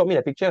 he just showed me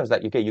the picture. I was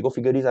like, okay, you go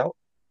figure this out.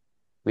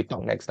 We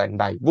talk next time.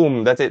 Bye.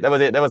 Boom. That's it. That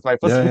was it. That was my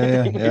first yeah, yeah,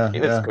 meeting yeah, with yeah,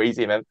 him. It's yeah.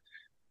 crazy, man.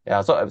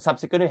 Yeah. So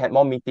subsequently had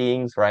more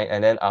meetings, right?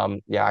 And then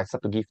yeah, I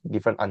started to give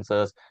different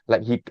answers.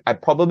 Like, he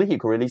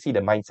could really see the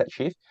mindset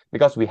shift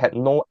because we had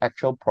no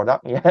actual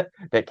product yet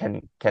that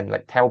can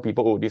like tell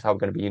people, oh, this is how we're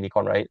gonna be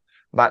unicorn, right?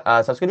 But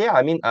subsequently, yeah,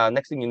 I mean,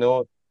 next thing you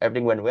know,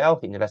 everything went well.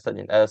 He invested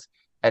in us,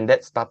 and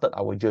that started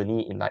our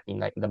journey in like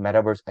the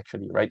metaverse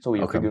actually, right? So we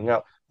were Okay. figuring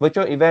out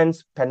virtual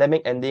events,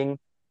 pandemic ending,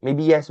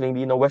 maybe yes,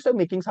 maybe no. We're still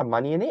making some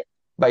money in it,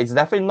 but it's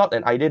definitely not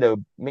an idea that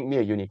will make me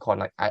a unicorn.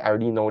 Like, I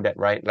already know that,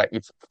 right? Like,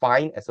 it's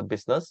fine as a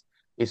business.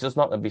 It's just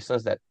not a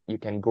business that you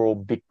can grow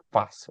big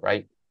fast,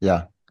 right?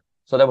 Yeah.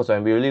 So that was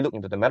when we really looked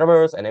into the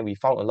metaverse, and then we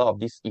found a lot of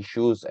these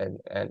issues and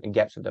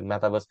gaps with the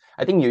metaverse.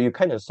 I think you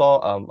kind of saw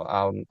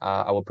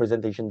our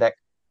presentation deck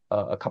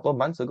a couple of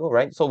months ago,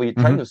 right? So we're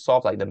trying Mm-hmm. to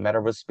solve like the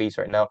metaverse space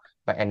right now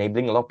by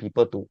enabling a lot of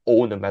people to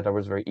own the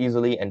metaverse very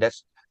easily, and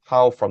that's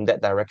how from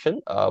that direction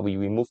we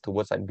moved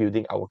towards like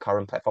building our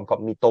current platform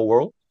called Mito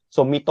World.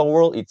 So Mito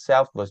World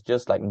itself was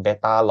just like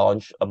beta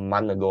launch a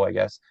month ago, I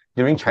guess,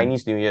 during Okay.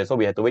 Chinese New Year. So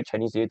we had to wait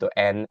Chinese New Year to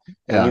end,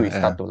 and then Yeah, we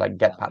start yeah, to like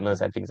get partners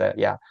and things like that.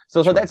 Yeah.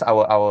 So sure. that's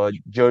our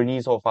journey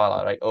so far,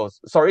 lah. Like, oh,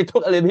 sorry, it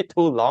took a little bit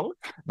too long,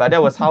 but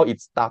that was how it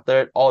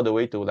started all the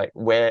way to like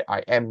where I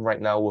am right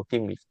now,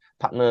 working with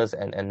partners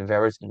and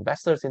various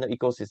investors in the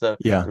ecosystem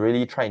Yeah. to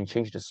really try and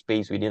change the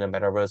space within the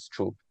metaverse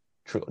through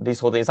this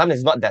whole thing. Sometimes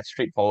it's not that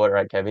straightforward,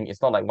 right, Kevin?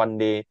 It's not like one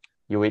day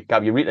you wake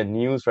up, you read the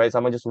news, right?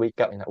 Someone just wake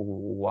up and,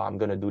 oh, I'm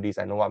gonna do this.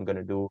 I know what I'm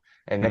gonna do.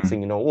 And next thing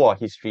Mhm. you know, oh,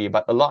 history.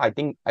 But a lot, I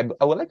think, I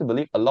would like to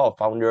believe a lot of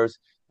founders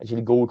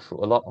actually go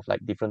through a lot of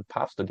like different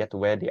paths to get to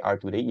where they are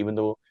today, even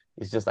though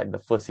it's just like the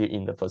first year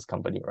in the first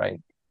company, right?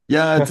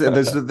 Yeah,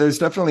 there's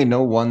definitely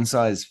no one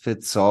size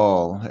fits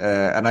all.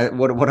 And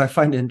what I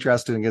find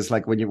interesting is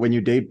like when you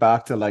date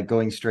back to like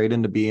going straight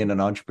into being an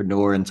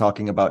entrepreneur and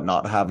talking about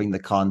not having the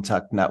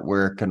contact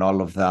network and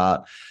all of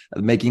that,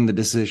 making the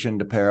decision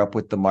to pair up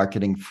with the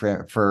marketing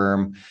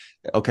firm.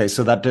 Okay,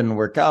 so that didn't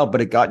work out,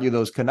 but it got you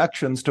those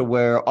connections to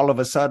where all of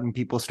a sudden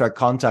people start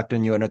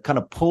contacting you and it kind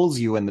of pulls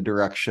you in the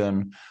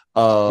direction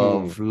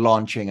Mm, of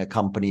launching a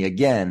company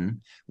again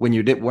when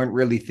you weren't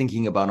really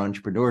thinking about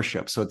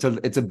entrepreneurship. So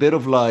it's a bit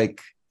of like,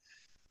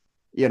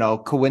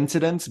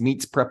 coincidence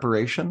meets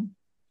preparation.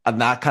 And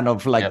that kind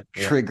of like yep,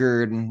 yep.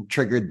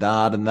 triggered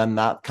that, and then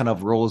that kind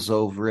of rolls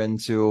over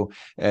into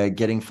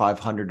getting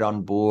 500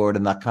 on board,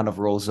 and that kind of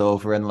rolls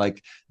over and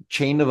like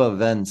chain of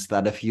events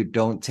that if you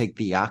don't take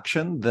the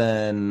action,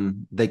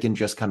 then they can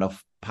just kind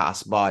of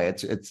pass by.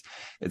 It's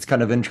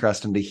kind of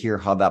interesting to hear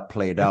how that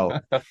played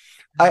out.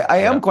 I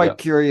am Yeah, quite yeah.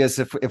 curious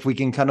if we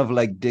can kind of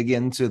like dig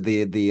into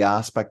the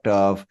aspect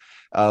of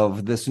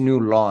this new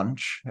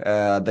launch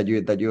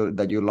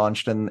that you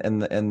launched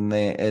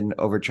in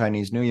over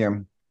Chinese New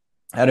Year.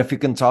 And if you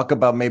can talk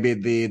about maybe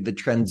the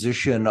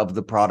transition of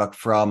the product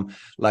from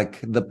like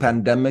the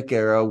pandemic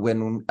era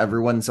when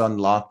everyone's on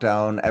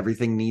lockdown,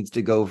 everything needs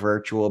to go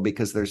virtual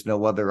because there's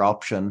no other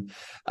option,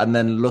 and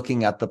then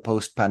looking at the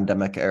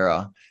post-pandemic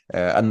era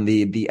and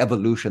the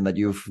evolution that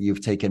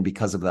you've taken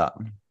because of that.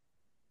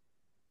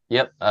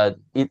 Yep.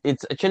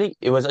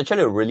 It was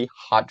actually a really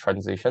hard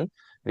transition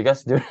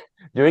because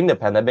during the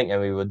pandemic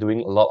and we were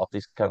doing a lot of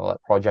these kind of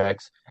like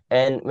projects.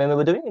 And when we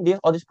were doing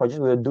all these projects,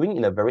 we were doing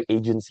in a very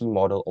agency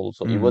model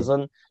also. It Mm,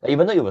 wasn't like,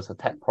 even though it was a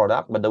tech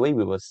product, but the way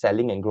we were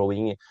selling and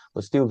growing it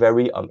was still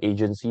very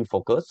agency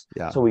focused.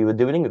 yeah, So we were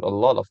dealing with a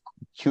lot of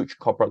huge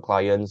corporate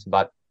clients,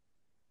 but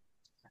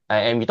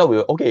and we thought we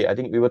were okay. I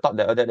think we were thought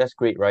that, that's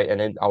great, right? And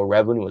then our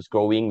revenue was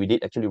growing. We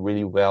did actually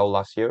really well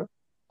last year.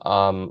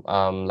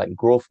 Like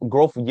growth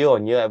year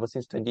on year ever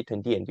since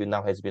 2020 until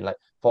now has been like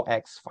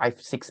 4x, 5,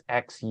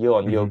 6x year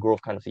on year hmm,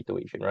 growth kind of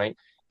situation, right?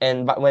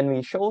 And but when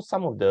we show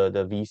some of the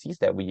VCs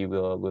that we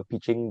were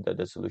pitching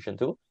the solution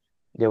to,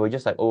 they were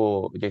just like,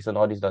 oh, Jason,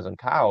 all this doesn't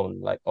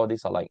count. Like all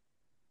these are like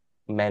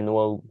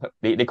manual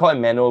they call it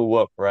manual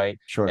work, right?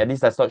 sure, And this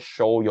does not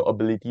show your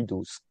ability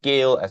to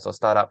scale as a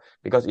startup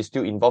because it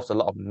still involves a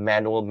lot of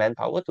manual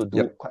manpower to do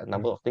yep, quite a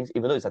number of things,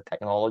 even though it's a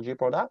technology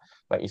product,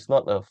 but it's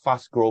not a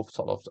fast growth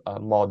sort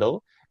of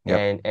model.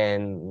 yep.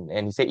 And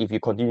he said if you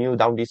continue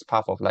down this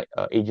path of like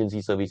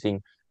agency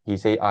servicing, he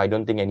said I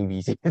don't think any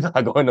VCs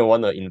are going to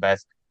want to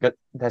invest because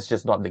that's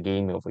just not the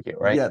game over here,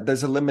 right? Yeah,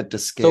 there's a limit to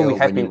So we scale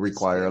have when you been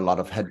require a lot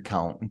of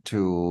headcount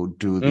to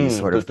do these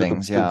sort of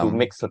things. Yeah, to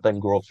make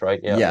certain growths, right?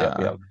 Yeah, yeah,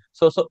 yeah. yeah.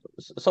 So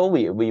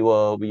we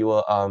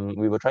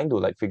were trying to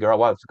like figure out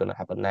what's gonna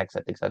happen next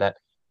and things like that.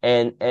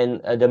 And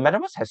the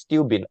metaverse has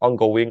still been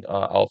ongoing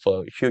of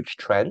a huge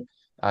trend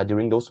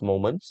during those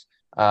moments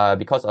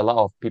because a lot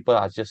of people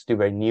are just still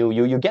very new.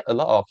 You get a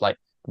lot of like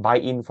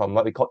buy-in from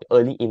what we call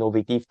early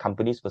innovative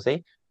companies per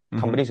se. Hmm.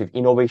 Companies with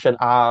innovation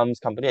arms,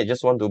 companies that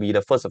just want to be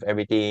the first of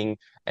everything,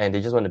 and they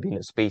just want to be in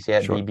the space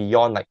yet, be Sure.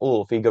 beyond like,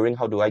 oh, figuring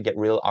how do I get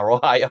real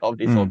ROI out of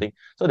this whole Mm. thing.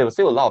 So there was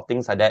still a lot of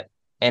things like that.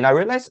 And I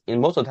realized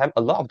in most of the time,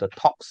 a lot of the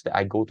talks that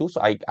I go to,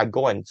 so I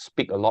go and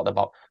speak a lot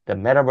about the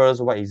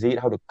metaverse, what is it,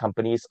 how do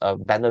companies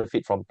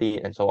benefit from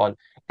it, and so on.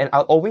 And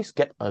I'll always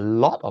get a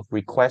lot of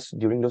requests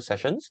during those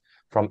sessions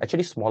from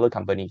actually smaller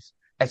companies,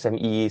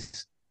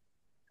 SMEs,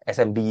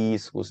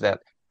 SMBs, who's that?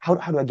 How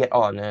do I get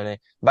on?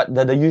 But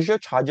the usual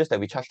charges that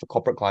we charge to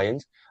corporate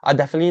clients are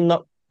definitely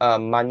not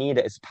money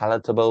that is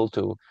palatable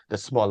to the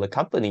smaller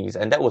companies.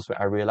 And that was when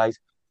I realized,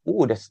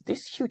 oh, there's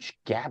this huge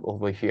gap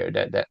over here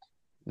that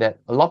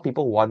a lot of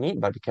people want it,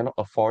 but they cannot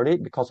afford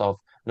it because of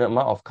the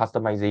amount of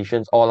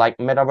customizations or like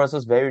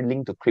metaverses very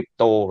linked to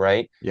crypto,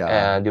 right?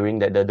 Yeah. During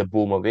the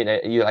boom of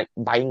it, you like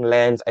buying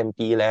lands,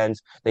 empty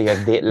lands, then you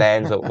have dead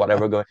lands or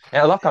whatever going.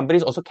 And a lot of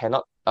companies also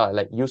cannot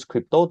like use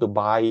crypto to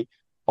buy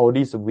all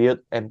these weird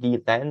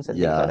empty lands and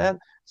things like Yeah. that.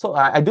 So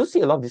I do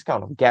see a lot of these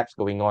kind of gaps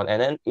going on.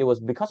 And then it was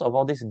because of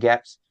all these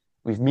gaps,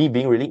 with me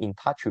being really in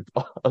touch with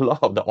a lot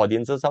of the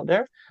audiences out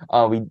there,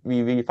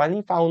 we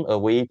finally found a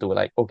way to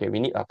like, okay, we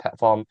need a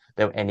platform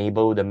that will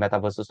enable the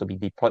metaverses to be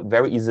deployed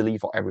very easily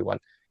for everyone.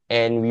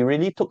 And we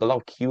really took a lot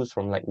of cues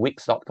from like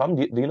Wix.com.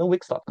 Do you know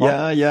Wix.com?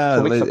 Yeah, yeah.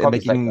 So Wix.com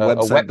is like Making a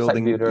website website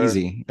building builder.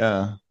 easy.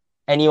 Yeah.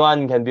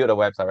 Anyone can build a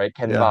website, right?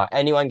 Yeah. Canva.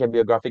 Anyone can be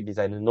a graphic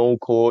designer, no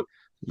code,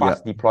 Yeah.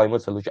 fast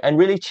deployment solution, and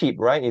really cheap,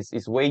 right?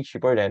 It's way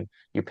cheaper than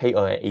you pay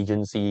an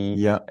agency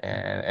Yeah.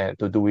 and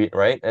to do it,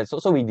 right? And so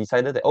we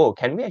decided that, oh,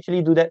 can we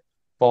actually do that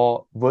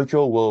for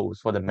virtual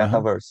worlds, for the Uh-huh.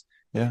 metaverse?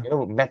 Yeah.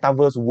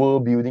 Metaverse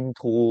world building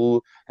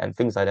tool and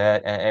things like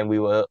that. And we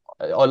were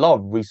a lot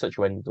of research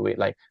went into it.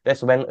 Like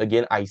that's when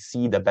again I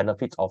see the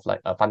benefits of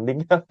like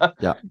funding.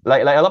 Yeah.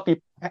 Like a lot of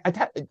people,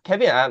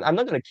 Kevin, I'm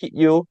not gonna keep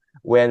you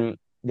when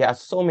there are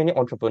so many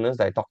entrepreneurs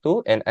that I talk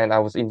to, and I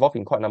was involved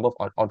in quite a number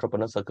of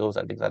entrepreneur circles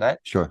and things like that.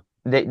 Sure.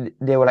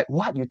 They were like,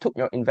 what? You took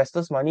your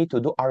investors' money to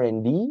do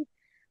R&D?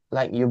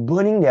 Like you're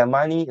burning their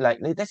money. Like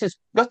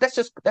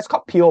that's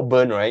called pure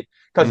burn, right?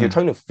 Because you're Mm,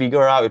 trying to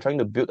figure out, you're trying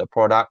to build a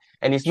product,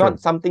 and it's not sure.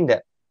 something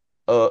that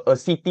a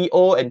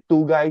CTO and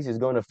two guys is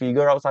going to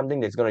figure out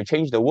something that's going to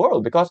change the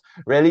world. Because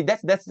really,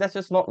 that's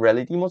just not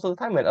reality most of the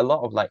time. And a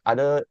lot of like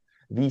other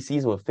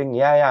VCs will think,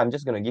 yeah, I'm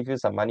just going to give you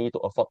some money to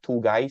afford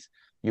two guys.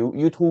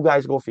 You two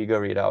guys go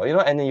figure it out,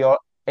 and then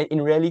and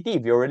in reality,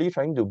 if you're really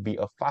trying to be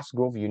a fast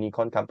growth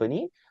unicorn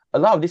company, a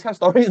lot of these kind of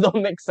stories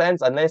don't make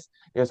sense unless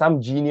you're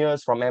some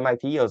genius from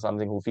MIT or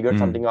something who figured Mm,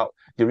 something out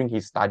during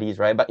his studies,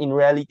 right? But in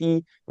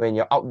reality, when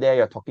you're out there,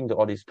 you're talking to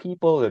all these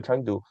people, you're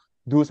trying to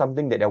do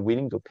something that they're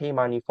willing to pay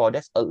money for.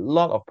 There's a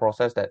lot of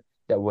process that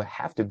will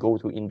have to go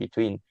to in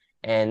between.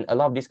 And a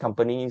lot of these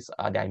companies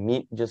that I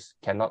meet just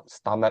cannot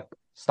stomach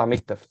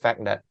the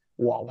fact that,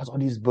 wow, what's all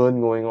this burn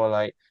going on?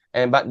 Like,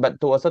 and but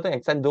to a certain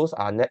extent, those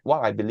are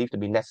what I believe to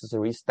be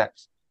necessary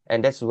steps.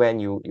 And that's when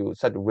you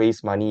start to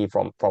raise money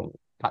from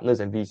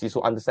partners and VCs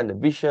who understand the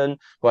vision,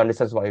 who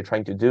understands what you're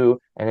trying to do,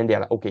 and then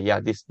they're like, okay,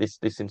 yeah, this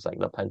seems like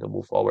the plan to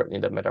move forward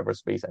in the metaverse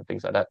space and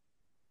things like that.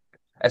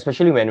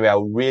 Especially when we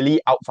are really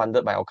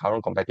outfunded by our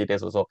current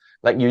competitors also.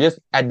 Like you just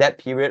at that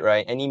period,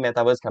 right? Any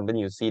metaverse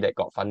company you see that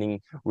got funding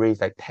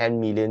raised like 10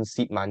 million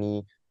seed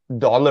money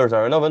dollars,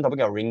 or not even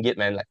talking about ringgit,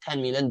 man, like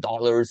 $10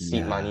 million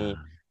seed money. yeah.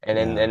 And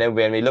Yeah. then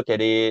when we look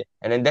at it,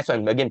 and then that's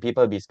when again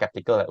people be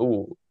skeptical, like,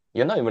 oh,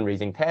 you're not even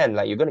raising 10,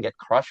 like you're gonna get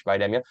crushed by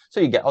them. Yeah.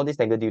 So you get all this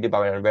negativity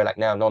about it, and we're like,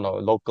 no,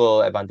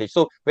 local advantage.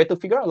 So we have to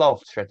figure out a lot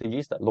of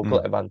strategies that local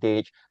Mm,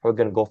 advantage. We're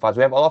gonna go fast.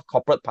 We have a lot of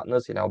corporate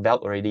partners in our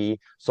belt already.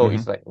 So hmm.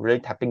 it's like really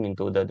tapping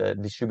into the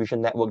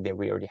distribution network that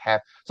we already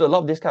have. So a lot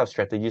of these kind of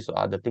strategies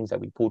are the things that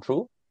we pull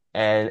through.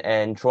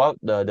 And throughout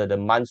the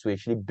months, we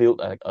actually built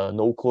like a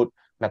no-code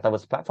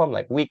metaverse platform,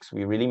 like weeks.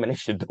 We really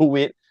managed to do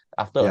it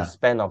after a Yeah.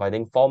 span of I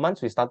think 4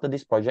 months. We started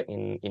this project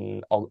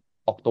in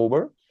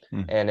October,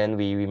 Mm, and then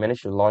we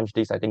managed to launch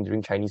this I think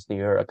during Chinese New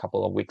Year a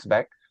couple of weeks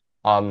back.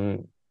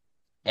 Um,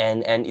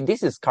 and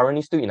this is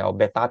currently still in our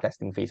beta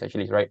testing phase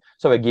actually, right?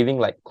 So we're giving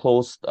like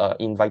closed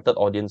invited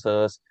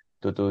audiences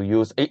to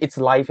use it's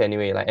live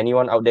anyway. Like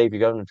anyone out there, if you're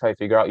gonna try to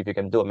figure out if you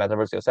can do a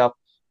metaverse yourself,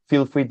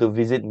 feel free to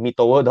visit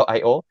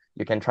metover.io.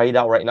 You can try it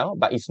out right now,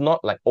 but it's not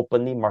like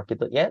openly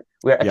marketed yet.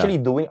 We're yeah. actually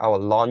doing our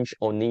launch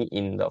only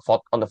on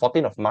the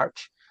 14th of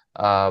March,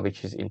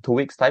 which is in 2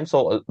 weeks time.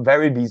 So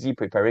very busy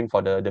preparing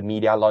for the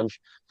media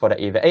launch for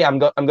the event. Hey, I'm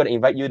gonna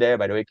invite you there,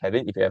 by the way,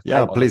 Kevin, if you have Yeah.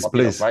 time on the Please, 14th of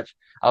please. March.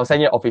 I'll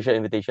send you an official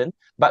invitation.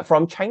 But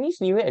from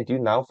Chinese New Year until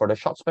now, for the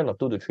short span of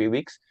 2 to 3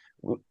 weeks,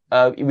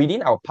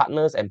 within our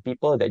partners and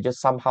people that just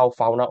somehow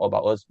found out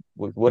about us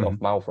with word of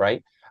Hmm. mouth,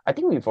 right? I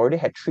think we've already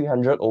had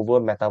 300 over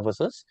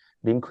metaverses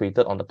being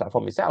created on the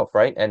platform itself,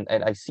 right? And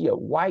I see a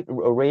wide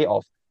array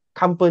of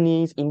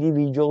companies,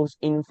 individuals,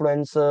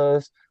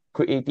 influencers,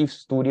 creative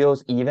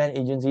studios, event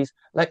agencies.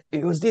 Like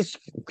it was this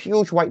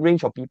huge wide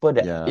range of people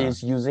that Yeah.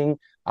 is using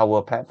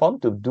our platform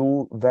to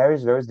do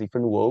various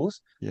different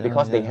worlds Yeah.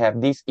 because they Yeah.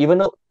 have this, even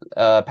though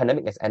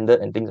pandemic has ended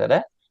and things like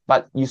that,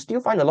 but you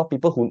still find a lot of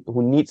people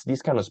who needs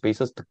these kind of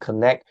spaces to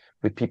connect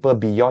with people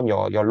beyond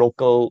your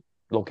local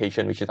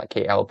location, which is like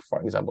KL,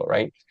 for example,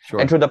 right? And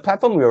Sure. through the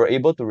platform, we were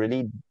able to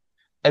really,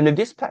 and with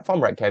this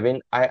platform, right,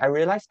 Kevin, I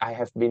realized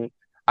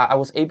I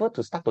was able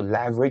to start to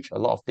leverage a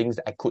lot of things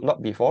that I could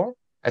not before,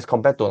 as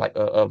compared to like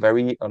a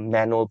very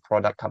manual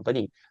product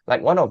company.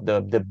 Like one of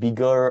the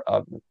bigger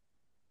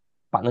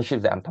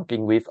partnerships that I'm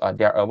talking with,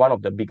 they're one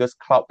of the biggest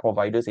cloud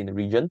providers in the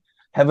region.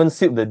 Haven't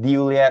sealed the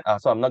deal yet,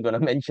 so I'm not going to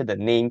mention the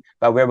name,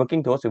 but we're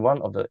working towards with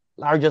one of the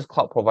largest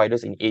cloud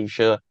providers in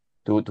Asia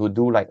to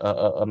do like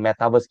a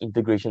metaverse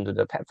integration to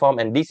the platform.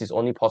 And this is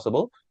only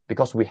possible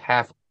because we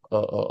have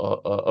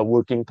a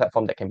working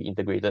platform that can be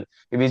integrated.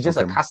 If it's just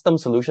a Okay. custom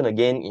solution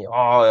again, it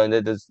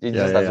Yeah. just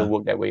Yeah. doesn't Yeah.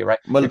 work that way, right?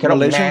 You cannot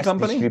Malaysian mass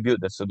company?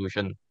 distribute the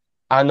solution.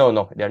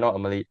 No, they're not a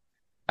Malay.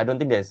 I don't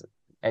think there's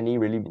any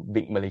really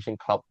big Malaysian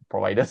cloud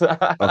providers.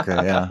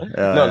 Okay. Yeah.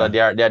 Yeah. No,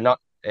 Yeah. they're not.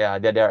 Yeah,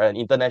 they're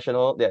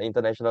international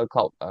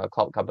cloud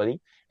company,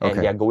 and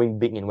they Okay. are going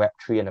big in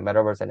Web3 and the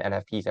metaverse and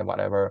NFTs and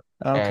whatever.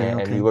 Okay. And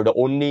we Okay. were the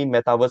only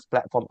metaverse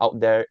platform out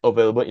there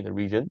available in the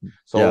region. Yeah.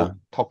 So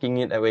talking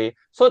it away.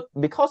 So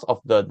because of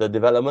the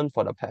development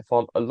for the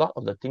platform, a lot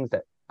of the things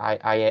that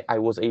I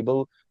was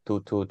able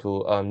to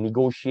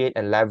negotiate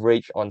and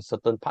leverage on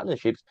certain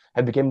partnerships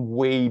have become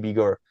way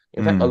bigger.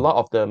 In fact, a Mm. lot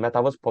of the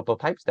metaverse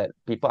prototypes that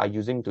people are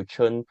using to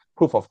churn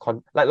proof of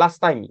like last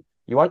time,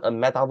 you want a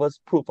metaverse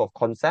proof of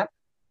concept,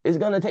 it's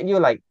gonna take you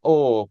like,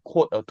 oh,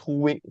 quote, a 2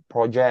 week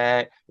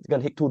project. It's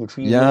gonna take 2 to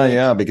 3 Yeah. weeks.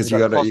 Yeah. It's Because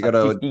gonna you cost like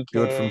gotta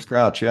do it from 50K.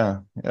 scratch. Yeah.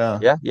 Yeah.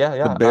 Yeah, yeah,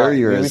 The yeah.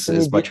 barrier We recently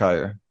is did. much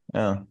higher.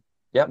 Yeah.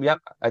 Yep.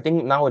 I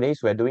think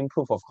nowadays we're doing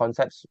proof of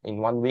concepts in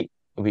 1 week.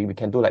 We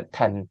can do like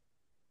 10.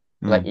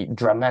 Like Mm. it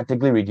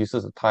dramatically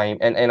reduces the time.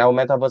 And our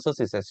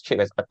metaverses is as cheap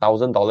as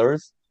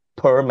 $1,000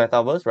 per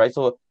metaverse, right?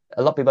 So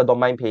a lot of people don't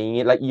mind paying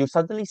it. Like you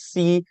suddenly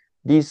see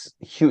this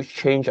huge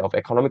change of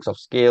economics of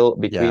scale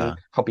between Yeah.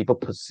 how people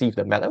perceive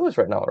the metaverse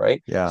right now, right?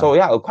 Yeah. So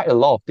yeah, quite a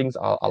lot of things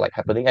are like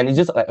happening, and it's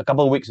just like a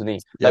couple of weeks only.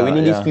 Like Yeah.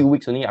 within these Yeah. few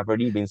weeks only, I've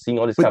already been seeing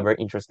all these kind But of very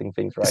interesting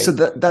things, so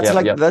right? that's Yep,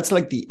 like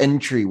yep. the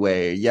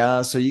entryway,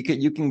 yeah. So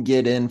you can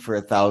get in for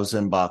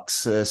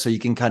 $1,000, so you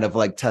can kind of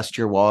like test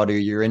your water.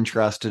 You're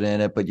interested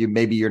in it, but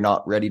you're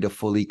not ready to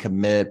fully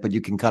commit. But you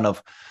can kind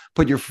of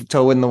put your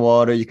toe in the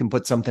water. You can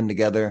put something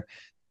together,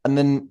 and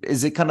then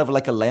is it kind of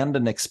like a land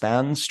and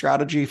expand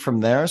strategy from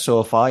there? So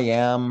if I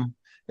am,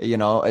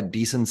 a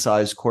decent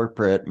sized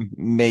corporate,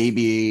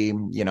 maybe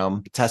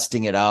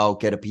testing it out,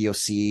 get a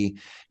POC,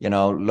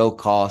 low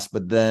cost,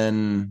 but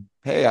then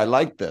hey, I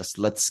like this.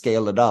 Let's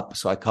scale it up.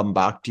 So I come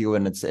back to you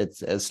and it's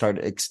start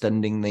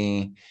extending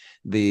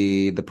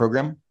the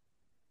program.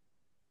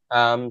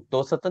 To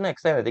a certain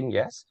extent, I think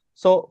yes.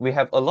 So we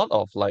have a lot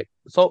of like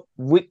so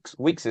Wix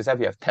itself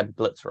you have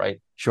templates, right?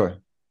 Sure.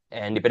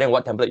 And depending on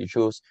what template you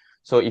choose.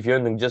 So if you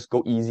want to just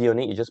go easy on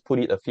it, you just put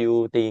it a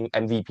few thing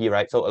MVP,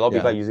 right? So a lot of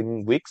people Yeah. are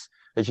using Wix,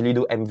 they actually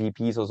do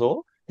MVPs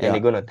also, and they're Yeah.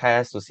 gonna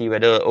test to see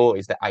whether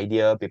it's the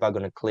idea, people are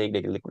gonna click,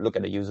 they look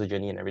at the user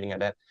journey and everything like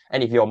that.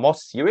 And if you're more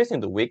serious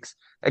into Wix,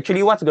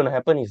 actually what's gonna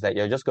happen is that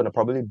you're just gonna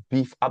probably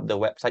beef up the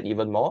website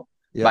even more.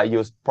 Yeah. But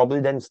you'll probably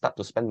then start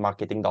to spend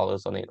marketing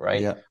dollars on it, right?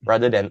 Yeah.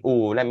 Rather than,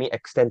 let me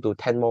extend to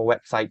 10 more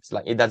websites.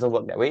 Like it doesn't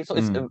work that way. So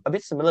it's Mm. a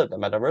bit similar to the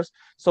metaverse.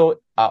 So,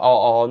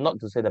 or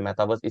not to say the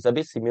metaverse, it's a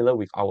bit similar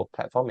with our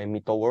platform in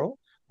Mito World,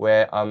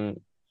 where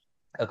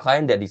a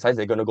client that decides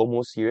they're gonna go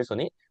more serious on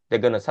it, they're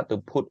gonna start to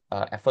put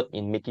effort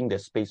in making the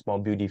space more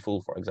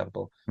beautiful, for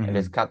example, and they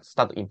Mm-hmm.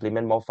 start to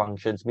implement more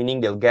functions, meaning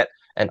they'll get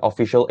an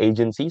official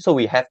agency. So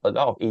we have a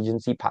lot of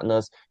agency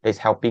partners that's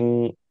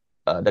helping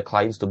the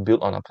clients to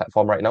build on our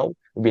platform right now.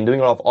 We've been doing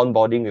a lot of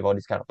onboarding with all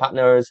these kind of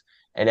partners,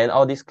 and then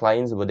all these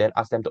clients will then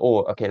ask them to,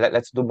 okay,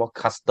 let's do more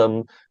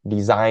custom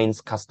designs,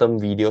 custom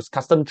videos,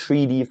 custom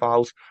 3D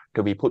files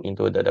to be put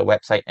into the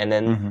website. And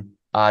then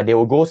Mm-hmm. they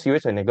will go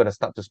serious when they're going to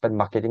start to spend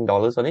marketing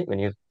dollars on it, when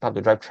you start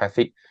to drive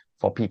traffic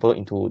for people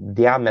into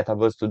their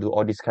metaverse to do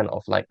all these kind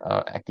of like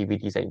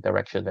activities and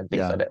interactions and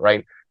things like Yeah. that,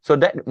 right? So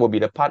that will be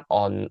the part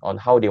on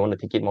how they want to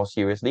take it more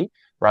seriously,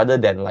 rather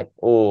than like,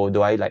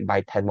 do I like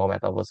buy 10 more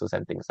metaverses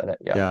and things like that?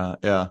 Yeah. Yeah,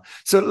 yeah.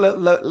 So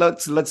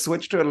let's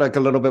switch to like a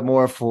little bit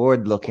more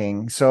forward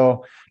looking.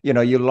 So,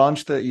 you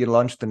launched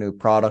the new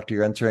product,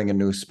 you're entering a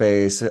new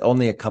space,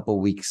 only a couple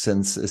weeks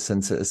since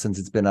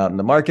it's been out in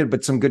the market,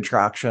 but some good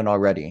traction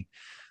already.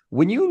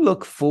 When you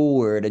look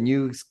forward and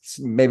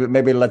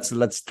maybe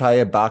let's tie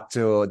it back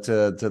to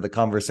the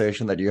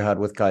conversation that you had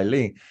with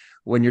Kylie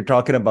when you're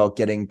talking about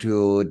getting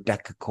to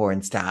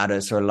decacorn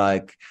status or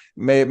like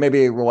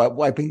maybe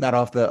wiping that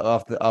off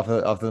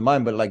the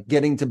mind, but like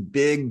getting to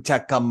big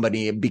tech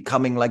company,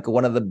 becoming like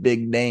one of the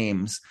big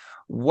names.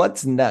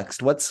 What's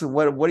next? What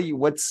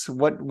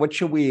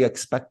should we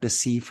expect to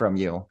see from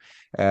you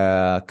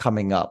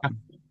coming up?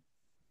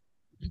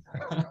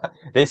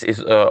 This is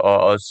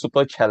a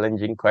super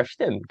challenging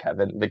question,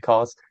 Kevin,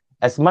 because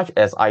as much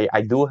as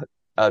I do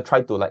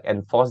try to like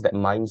enforce that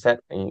mindset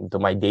into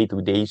my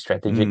day-to-day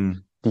strategic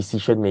Mm,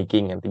 decision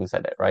making and things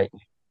like that, right?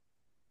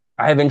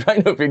 I have been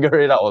trying to figure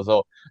it out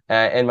also.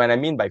 And what I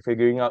mean by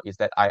figuring out is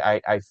that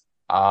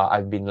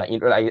I've been like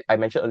I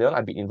mentioned earlier on,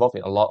 I've been involved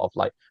in a lot of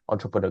like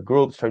entrepreneur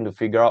groups trying to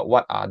figure out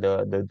what are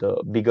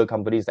the bigger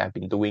companies that have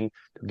been doing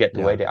to get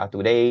to where yeah. they are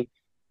today.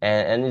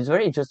 And it's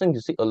very interesting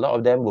to see a lot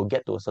of them will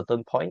get to a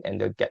certain point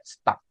and they'll get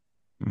stuck.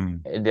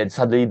 Mm, And then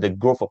suddenly the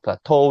growth will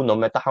plateau, no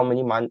matter how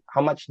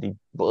much they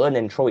burn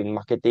and throw in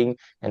marketing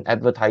and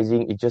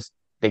advertising,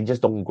 they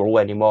just don't grow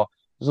anymore.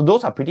 So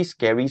those are pretty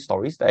scary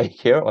stories that I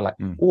hear on like,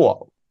 mm.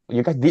 oh,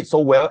 you guys did so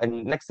well,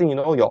 and next thing you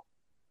know,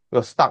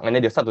 you're stuck, and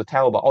then they start to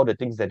tell about all the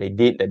things that they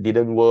did that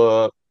didn't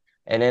work.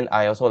 And then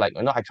I also like,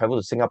 I travel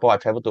to Singapore, I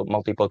travel to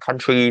multiple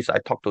countries, I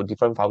talk to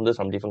different founders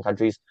from different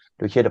countries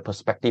to hear the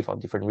perspective of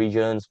different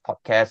regions,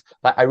 podcasts.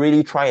 Like I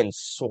really try and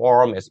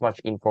swarm as much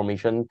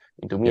information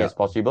into me Yeah. as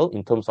possible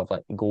in terms of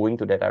like going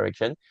to that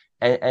direction.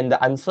 And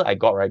the answer I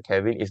got, right,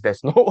 Kevin, is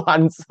there's no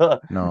answer.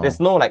 There's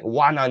No. no like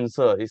one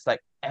answer. It's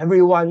like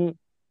everyone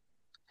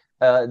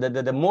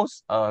the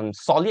most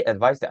solid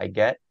advice that I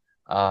get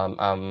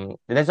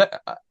there's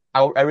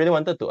I really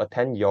wanted to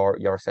attend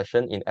your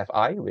session in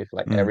FI with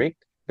like Mm, Eric,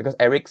 because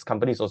Eric's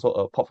company is also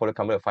a portfolio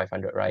company of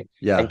 500, right?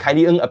 And yeah.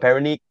 Kylie Ng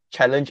apparently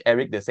challenged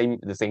Eric the same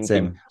thing.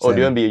 Same. Oh, do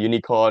you want to Same. be a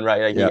unicorn,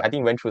 right? Like Yeah. I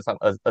think he went through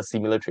a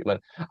similar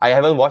treatment. I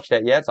haven't watched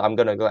that yet, so I'm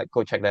gonna go like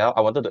go check that out.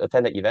 I wanted to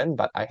attend the event,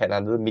 but I had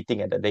another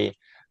meeting at the day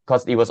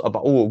because it was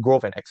about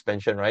growth and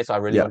expansion, right? So I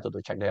really Yeah. wanted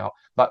to check that out.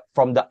 But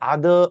from the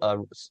other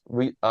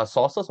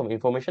sources of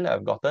information that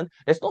I've gotten,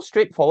 there's no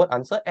straightforward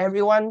answer.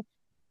 Everyone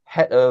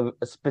had a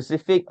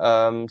specific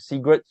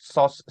secret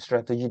sauce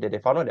strategy that they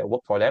found out that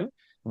worked for them.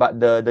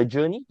 But the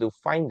journey to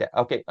find that,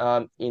 okay,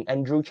 in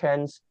Andrew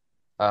Chan's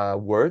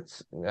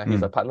words,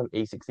 he's a Mm, partner of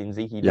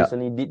A16Z. He yeah.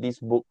 recently did this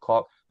book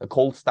called The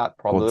Cold Start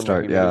Cold Problem,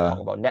 where he start. really talked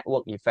Yeah. about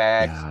network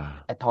effects, Yeah.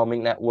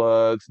 atomic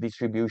networks,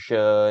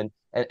 distribution,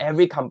 and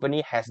every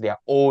company has their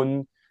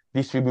own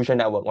distribution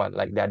network one,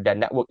 like their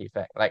network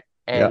effect. Like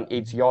Yeah. And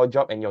it's your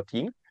job and your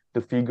team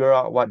to figure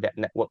out what that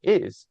network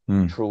is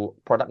Mm. through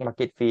product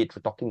market fit,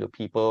 through talking to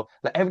people.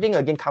 Like everything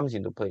again comes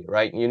into play,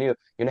 right? You need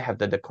to have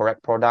the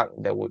correct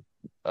product that would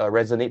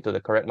resonate to the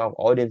correct amount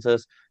of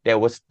audiences. That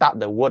will start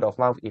the word of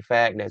mouth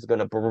effect. That's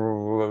gonna blah, blah,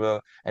 blah, blah, blah.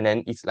 And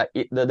then it's like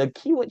the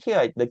key word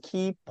here, the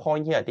key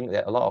point here, I think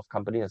that a lot of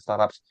companies and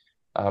startups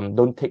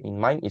don't take in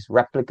mind is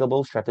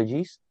replicable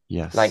strategies.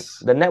 Like Yes.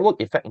 the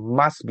network effect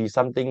must be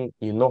something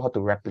you know how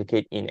to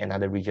replicate in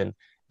another region.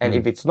 And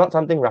if Mm. it's not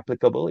something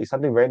replicable, it's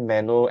something very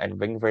manual and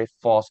very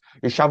forced.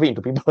 You shove it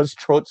into people's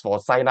throats for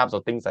signups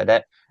or things like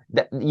that.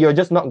 That you're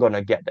just not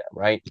gonna get that,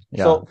 right?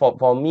 Yeah. So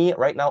for me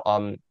right now,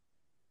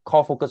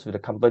 core focus with the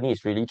company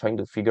is really trying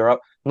to figure out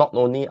not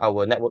only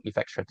our network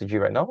effect strategy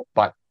right now,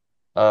 but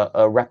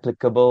a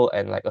replicable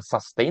and like a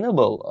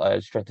sustainable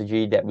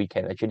strategy that we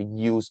can actually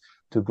use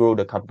to grow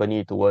the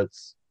company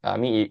towards. I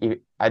mean,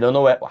 I don't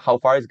know how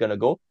far it's gonna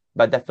go,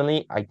 but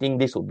definitely I think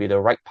this would be the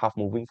right path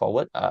moving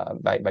forward.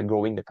 By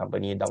growing the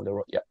company down the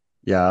road. Yeah.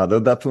 Yeah,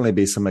 there'll definitely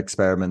be some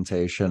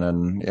experimentation,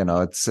 and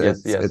it's Yes.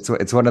 it's Yes. it's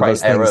it's one of Try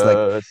those and things like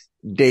errors.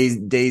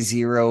 day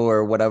zero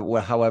or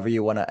whatever, however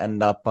you want to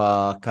end up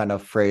kind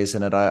of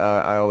phrasing it.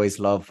 I always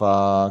love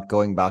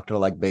going back to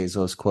like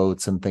Bezos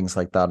quotes and things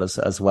like that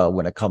as well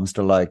when it comes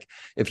to like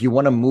if you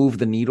want to move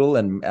the needle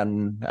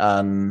and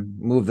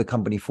move the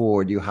company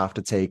forward, you have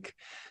to take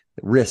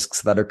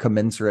risks that are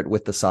commensurate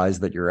with the size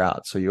that you're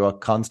at. So you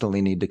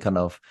constantly need to kind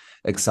of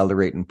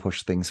accelerate and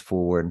push things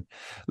forward.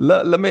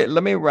 Let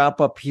me wrap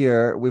up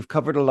here. We've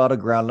covered a lot of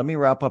ground. Let me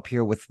wrap up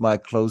here with my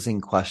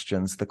closing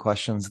questions, the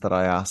questions that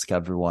I ask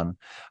everyone.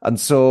 And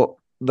so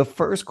the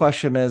first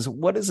question is,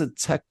 what is a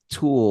tech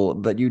tool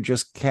that you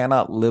just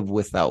cannot live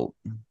without?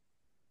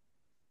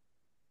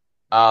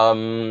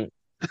 Um,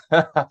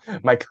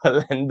 my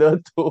calendar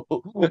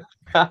tool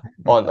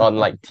on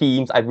like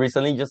Teams. I've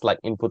recently just like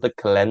inputted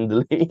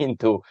Calendly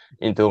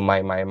into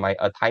my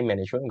time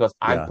management because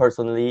I'm Yeah.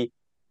 personally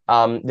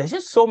there's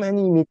just so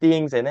many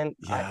meetings and then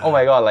oh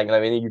my Yeah. God, like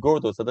when you go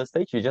to a certain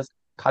stage you just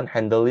can't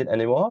handle it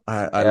anymore.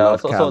 I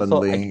love So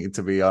Calendly,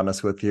 to be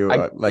honest with you.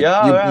 I Like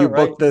yeah, you yeah, you right.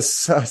 booked this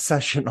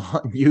session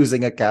on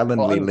using a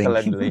Calendly On link.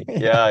 Calendly.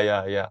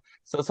 Yeah. Yeah.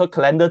 So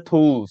calendar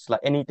tools,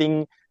 like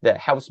anything that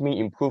helps me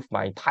improve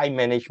my time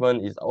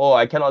management is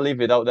I cannot live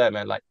without that,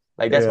 man. Like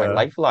that's my Yeah.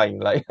 lifeline.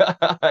 Like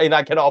and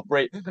I cannot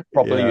operate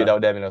properly Yeah.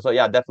 without them. So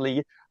yeah,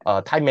 definitely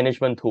time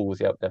management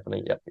tools. Yep,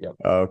 definitely. Yep.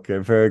 Okay,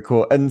 very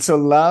cool. And so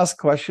last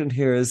question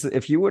here is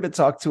if you were to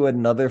talk to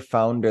another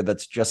founder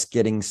that's just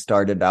getting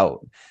started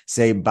out,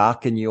 say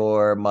back in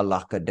your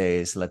Malacca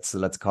days, let's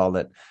call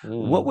it,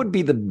 what Mm. would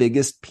be the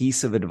biggest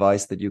piece of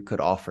advice that you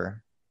could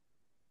offer?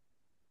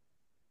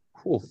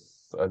 Oof.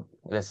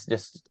 There's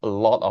just a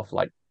lot of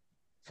like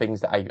things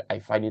that I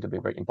find it to be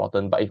very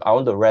important. But if I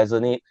want to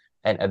resonate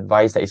and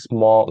advice that is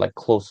more like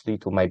closely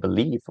to my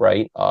belief,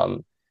 right?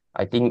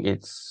 I think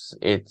it's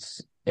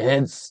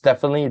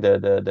definitely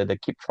the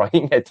keep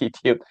trying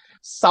attitude.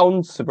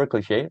 Sounds super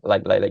cliche,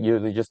 like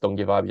you just don't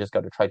give up, you just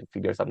got to try to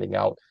figure something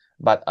out.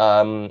 But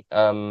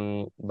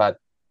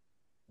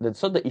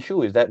so the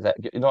issue is that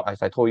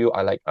as I told you,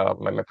 I like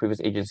my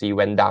previous agency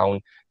went down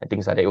and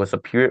things like that. It was a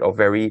period of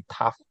very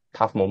tough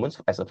moments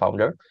as a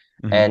founder,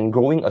 Mhm. and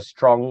growing a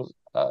strong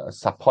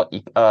support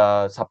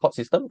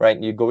system,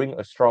 right? You're growing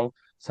a strong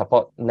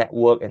support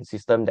network and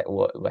system that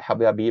will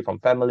help you, be it from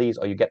families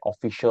or you get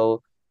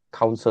official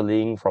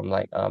counseling from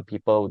like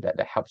people that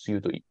helps you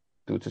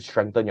to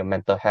strengthen your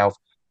mental health,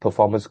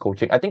 performance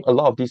coaching. I think a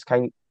lot of these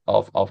kind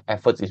of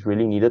efforts is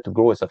really needed to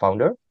grow as a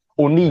founder.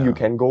 Only you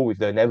Yeah. can go with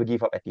the never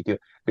give up attitude.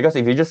 Because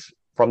if you just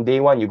from day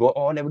one you go,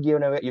 never give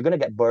up, never, you're gonna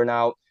get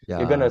burnout.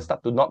 You're gonna Yeah.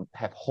 start to not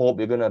have hope.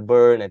 You're gonna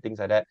burn and things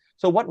like that.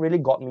 So what really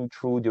got me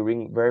through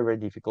during very very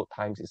difficult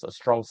times is a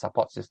strong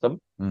support system.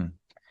 Mm.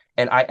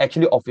 And I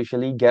actually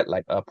officially get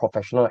like a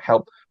professional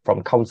help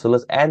from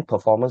counselors and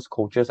performance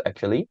coaches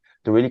actually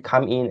to really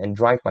come in and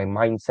drive my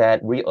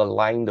mindset,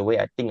 realign the way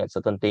I think at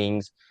certain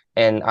things.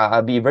 And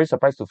I'll be very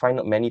surprised to find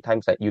out many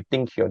times that you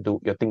think you're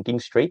thinking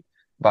straight,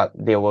 but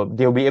they'll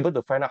be able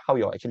to find out how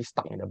you're actually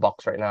stuck in the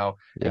box right now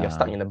and you're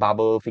stuck Yeah. in the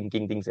bubble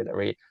thinking things in the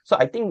rate. So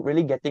I think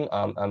really getting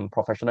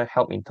professional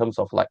help in terms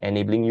of like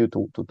enabling you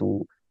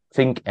to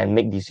think and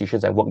make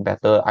decisions and work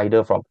better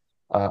either from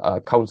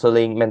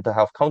counseling, mental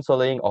health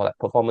counseling, or like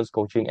performance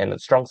coaching and a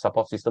strong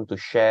support system to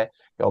share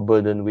your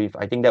burden with.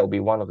 I think that would be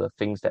one of the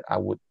things that I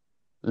would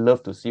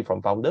love to see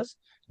from founders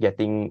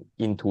getting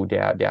into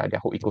their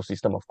whole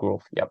ecosystem of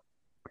growth. Yep.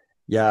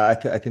 Yeah, I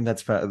think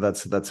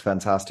that's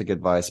fantastic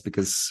advice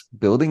because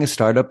building a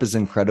startup is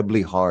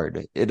incredibly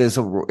hard. It is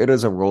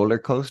a roller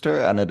coaster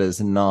and it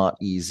is not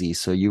easy.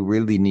 So you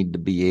really need to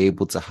be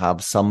able to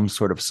have some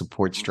sort of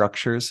support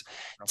structures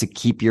to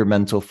keep your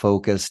mental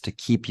focus, to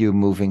keep you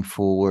moving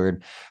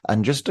forward,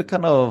 and just to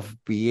kind of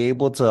be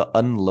able to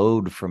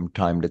unload from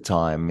time to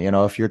time.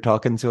 If you're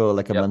talking to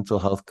like a Yep. mental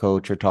health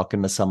coach or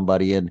talking to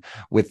somebody and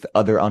with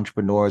other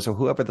entrepreneurs or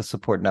whoever the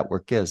support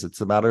network is,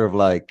 it's a matter of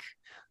like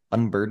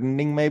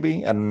unburdening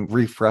maybe and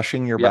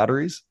refreshing your Yep.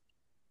 batteries.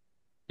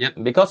 Yep.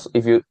 Because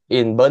if you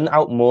in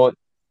burnout mode,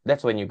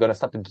 that's when you're gonna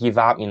start to give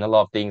up in a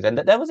lot of things. And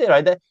that was it,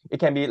 right? That it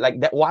can be like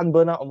that one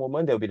burnout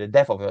moment, there'll be the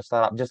death of your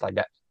startup, just like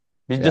that.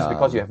 Just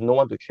because you Yeah. have no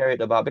one to share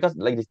it about. Because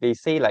like they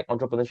say, like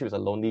entrepreneurship is a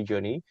lonely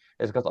journey.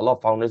 It's because a lot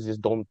of founders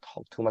just don't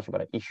talk too much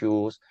about the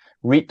issues,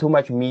 read too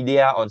much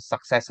media on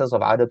successes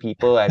of other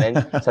people, and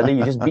then suddenly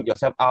you just beat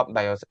yourself up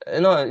by yourself.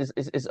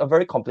 It's a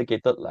very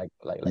complicated like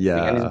thing,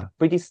 and it's Yeah.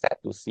 pretty sad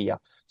to see.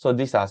 So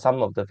these are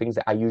some of the things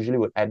that I usually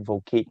would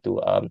advocate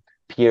to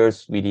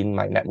peers within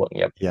my network.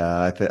 Yep.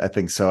 Yeah, I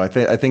think so. I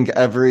think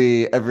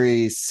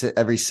every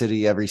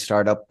city, every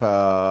startup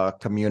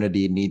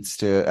community needs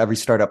to every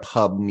startup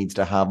hub needs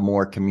to have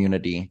more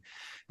community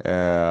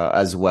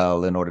as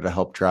well in order to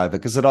help drive it,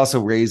 because it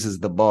also raises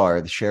the bar,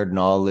 the shared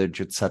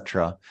knowledge,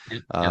 etc.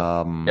 Yep. Yep.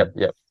 Um, Yep.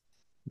 Yep.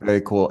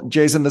 Very cool.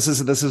 Jason, this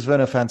has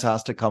been a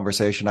fantastic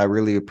conversation. I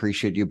really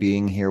appreciate you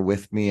being here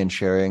with me and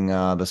sharing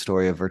the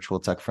story of Virtual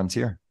Tech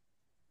Frontier.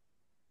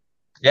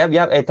 Yep.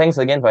 Yep. Hey, thanks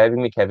again for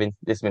having me, Kevin.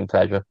 It's been a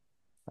pleasure.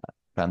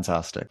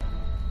 Fantastic.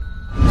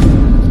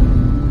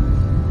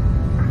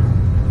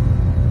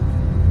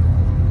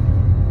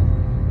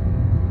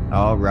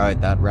 All right,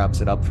 that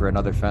wraps it up for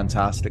another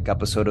fantastic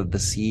episode of the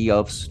Sea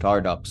of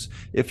Startups.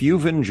 If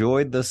you've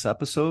enjoyed this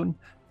episode,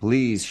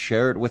 please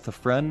share it with a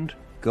friend.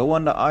 Go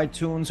onto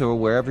iTunes or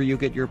wherever you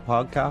get your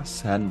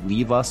podcasts and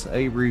leave us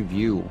a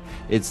review.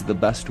 It's the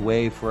best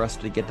way for us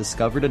to get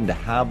discovered and to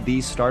have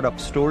these startup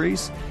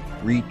stories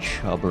reach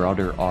a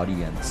broader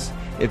audience.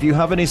 If you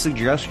have any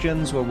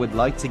suggestions or would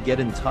like to get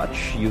in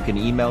touch, you can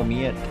email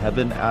me at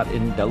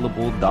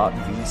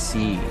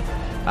kevin@indelible.vc.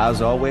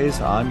 As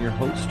always, I'm your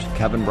host,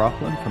 Kevin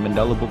Brockland from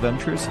Indelible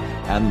Ventures,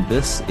 and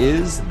this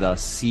is the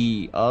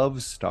Sea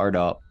of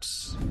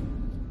Startups.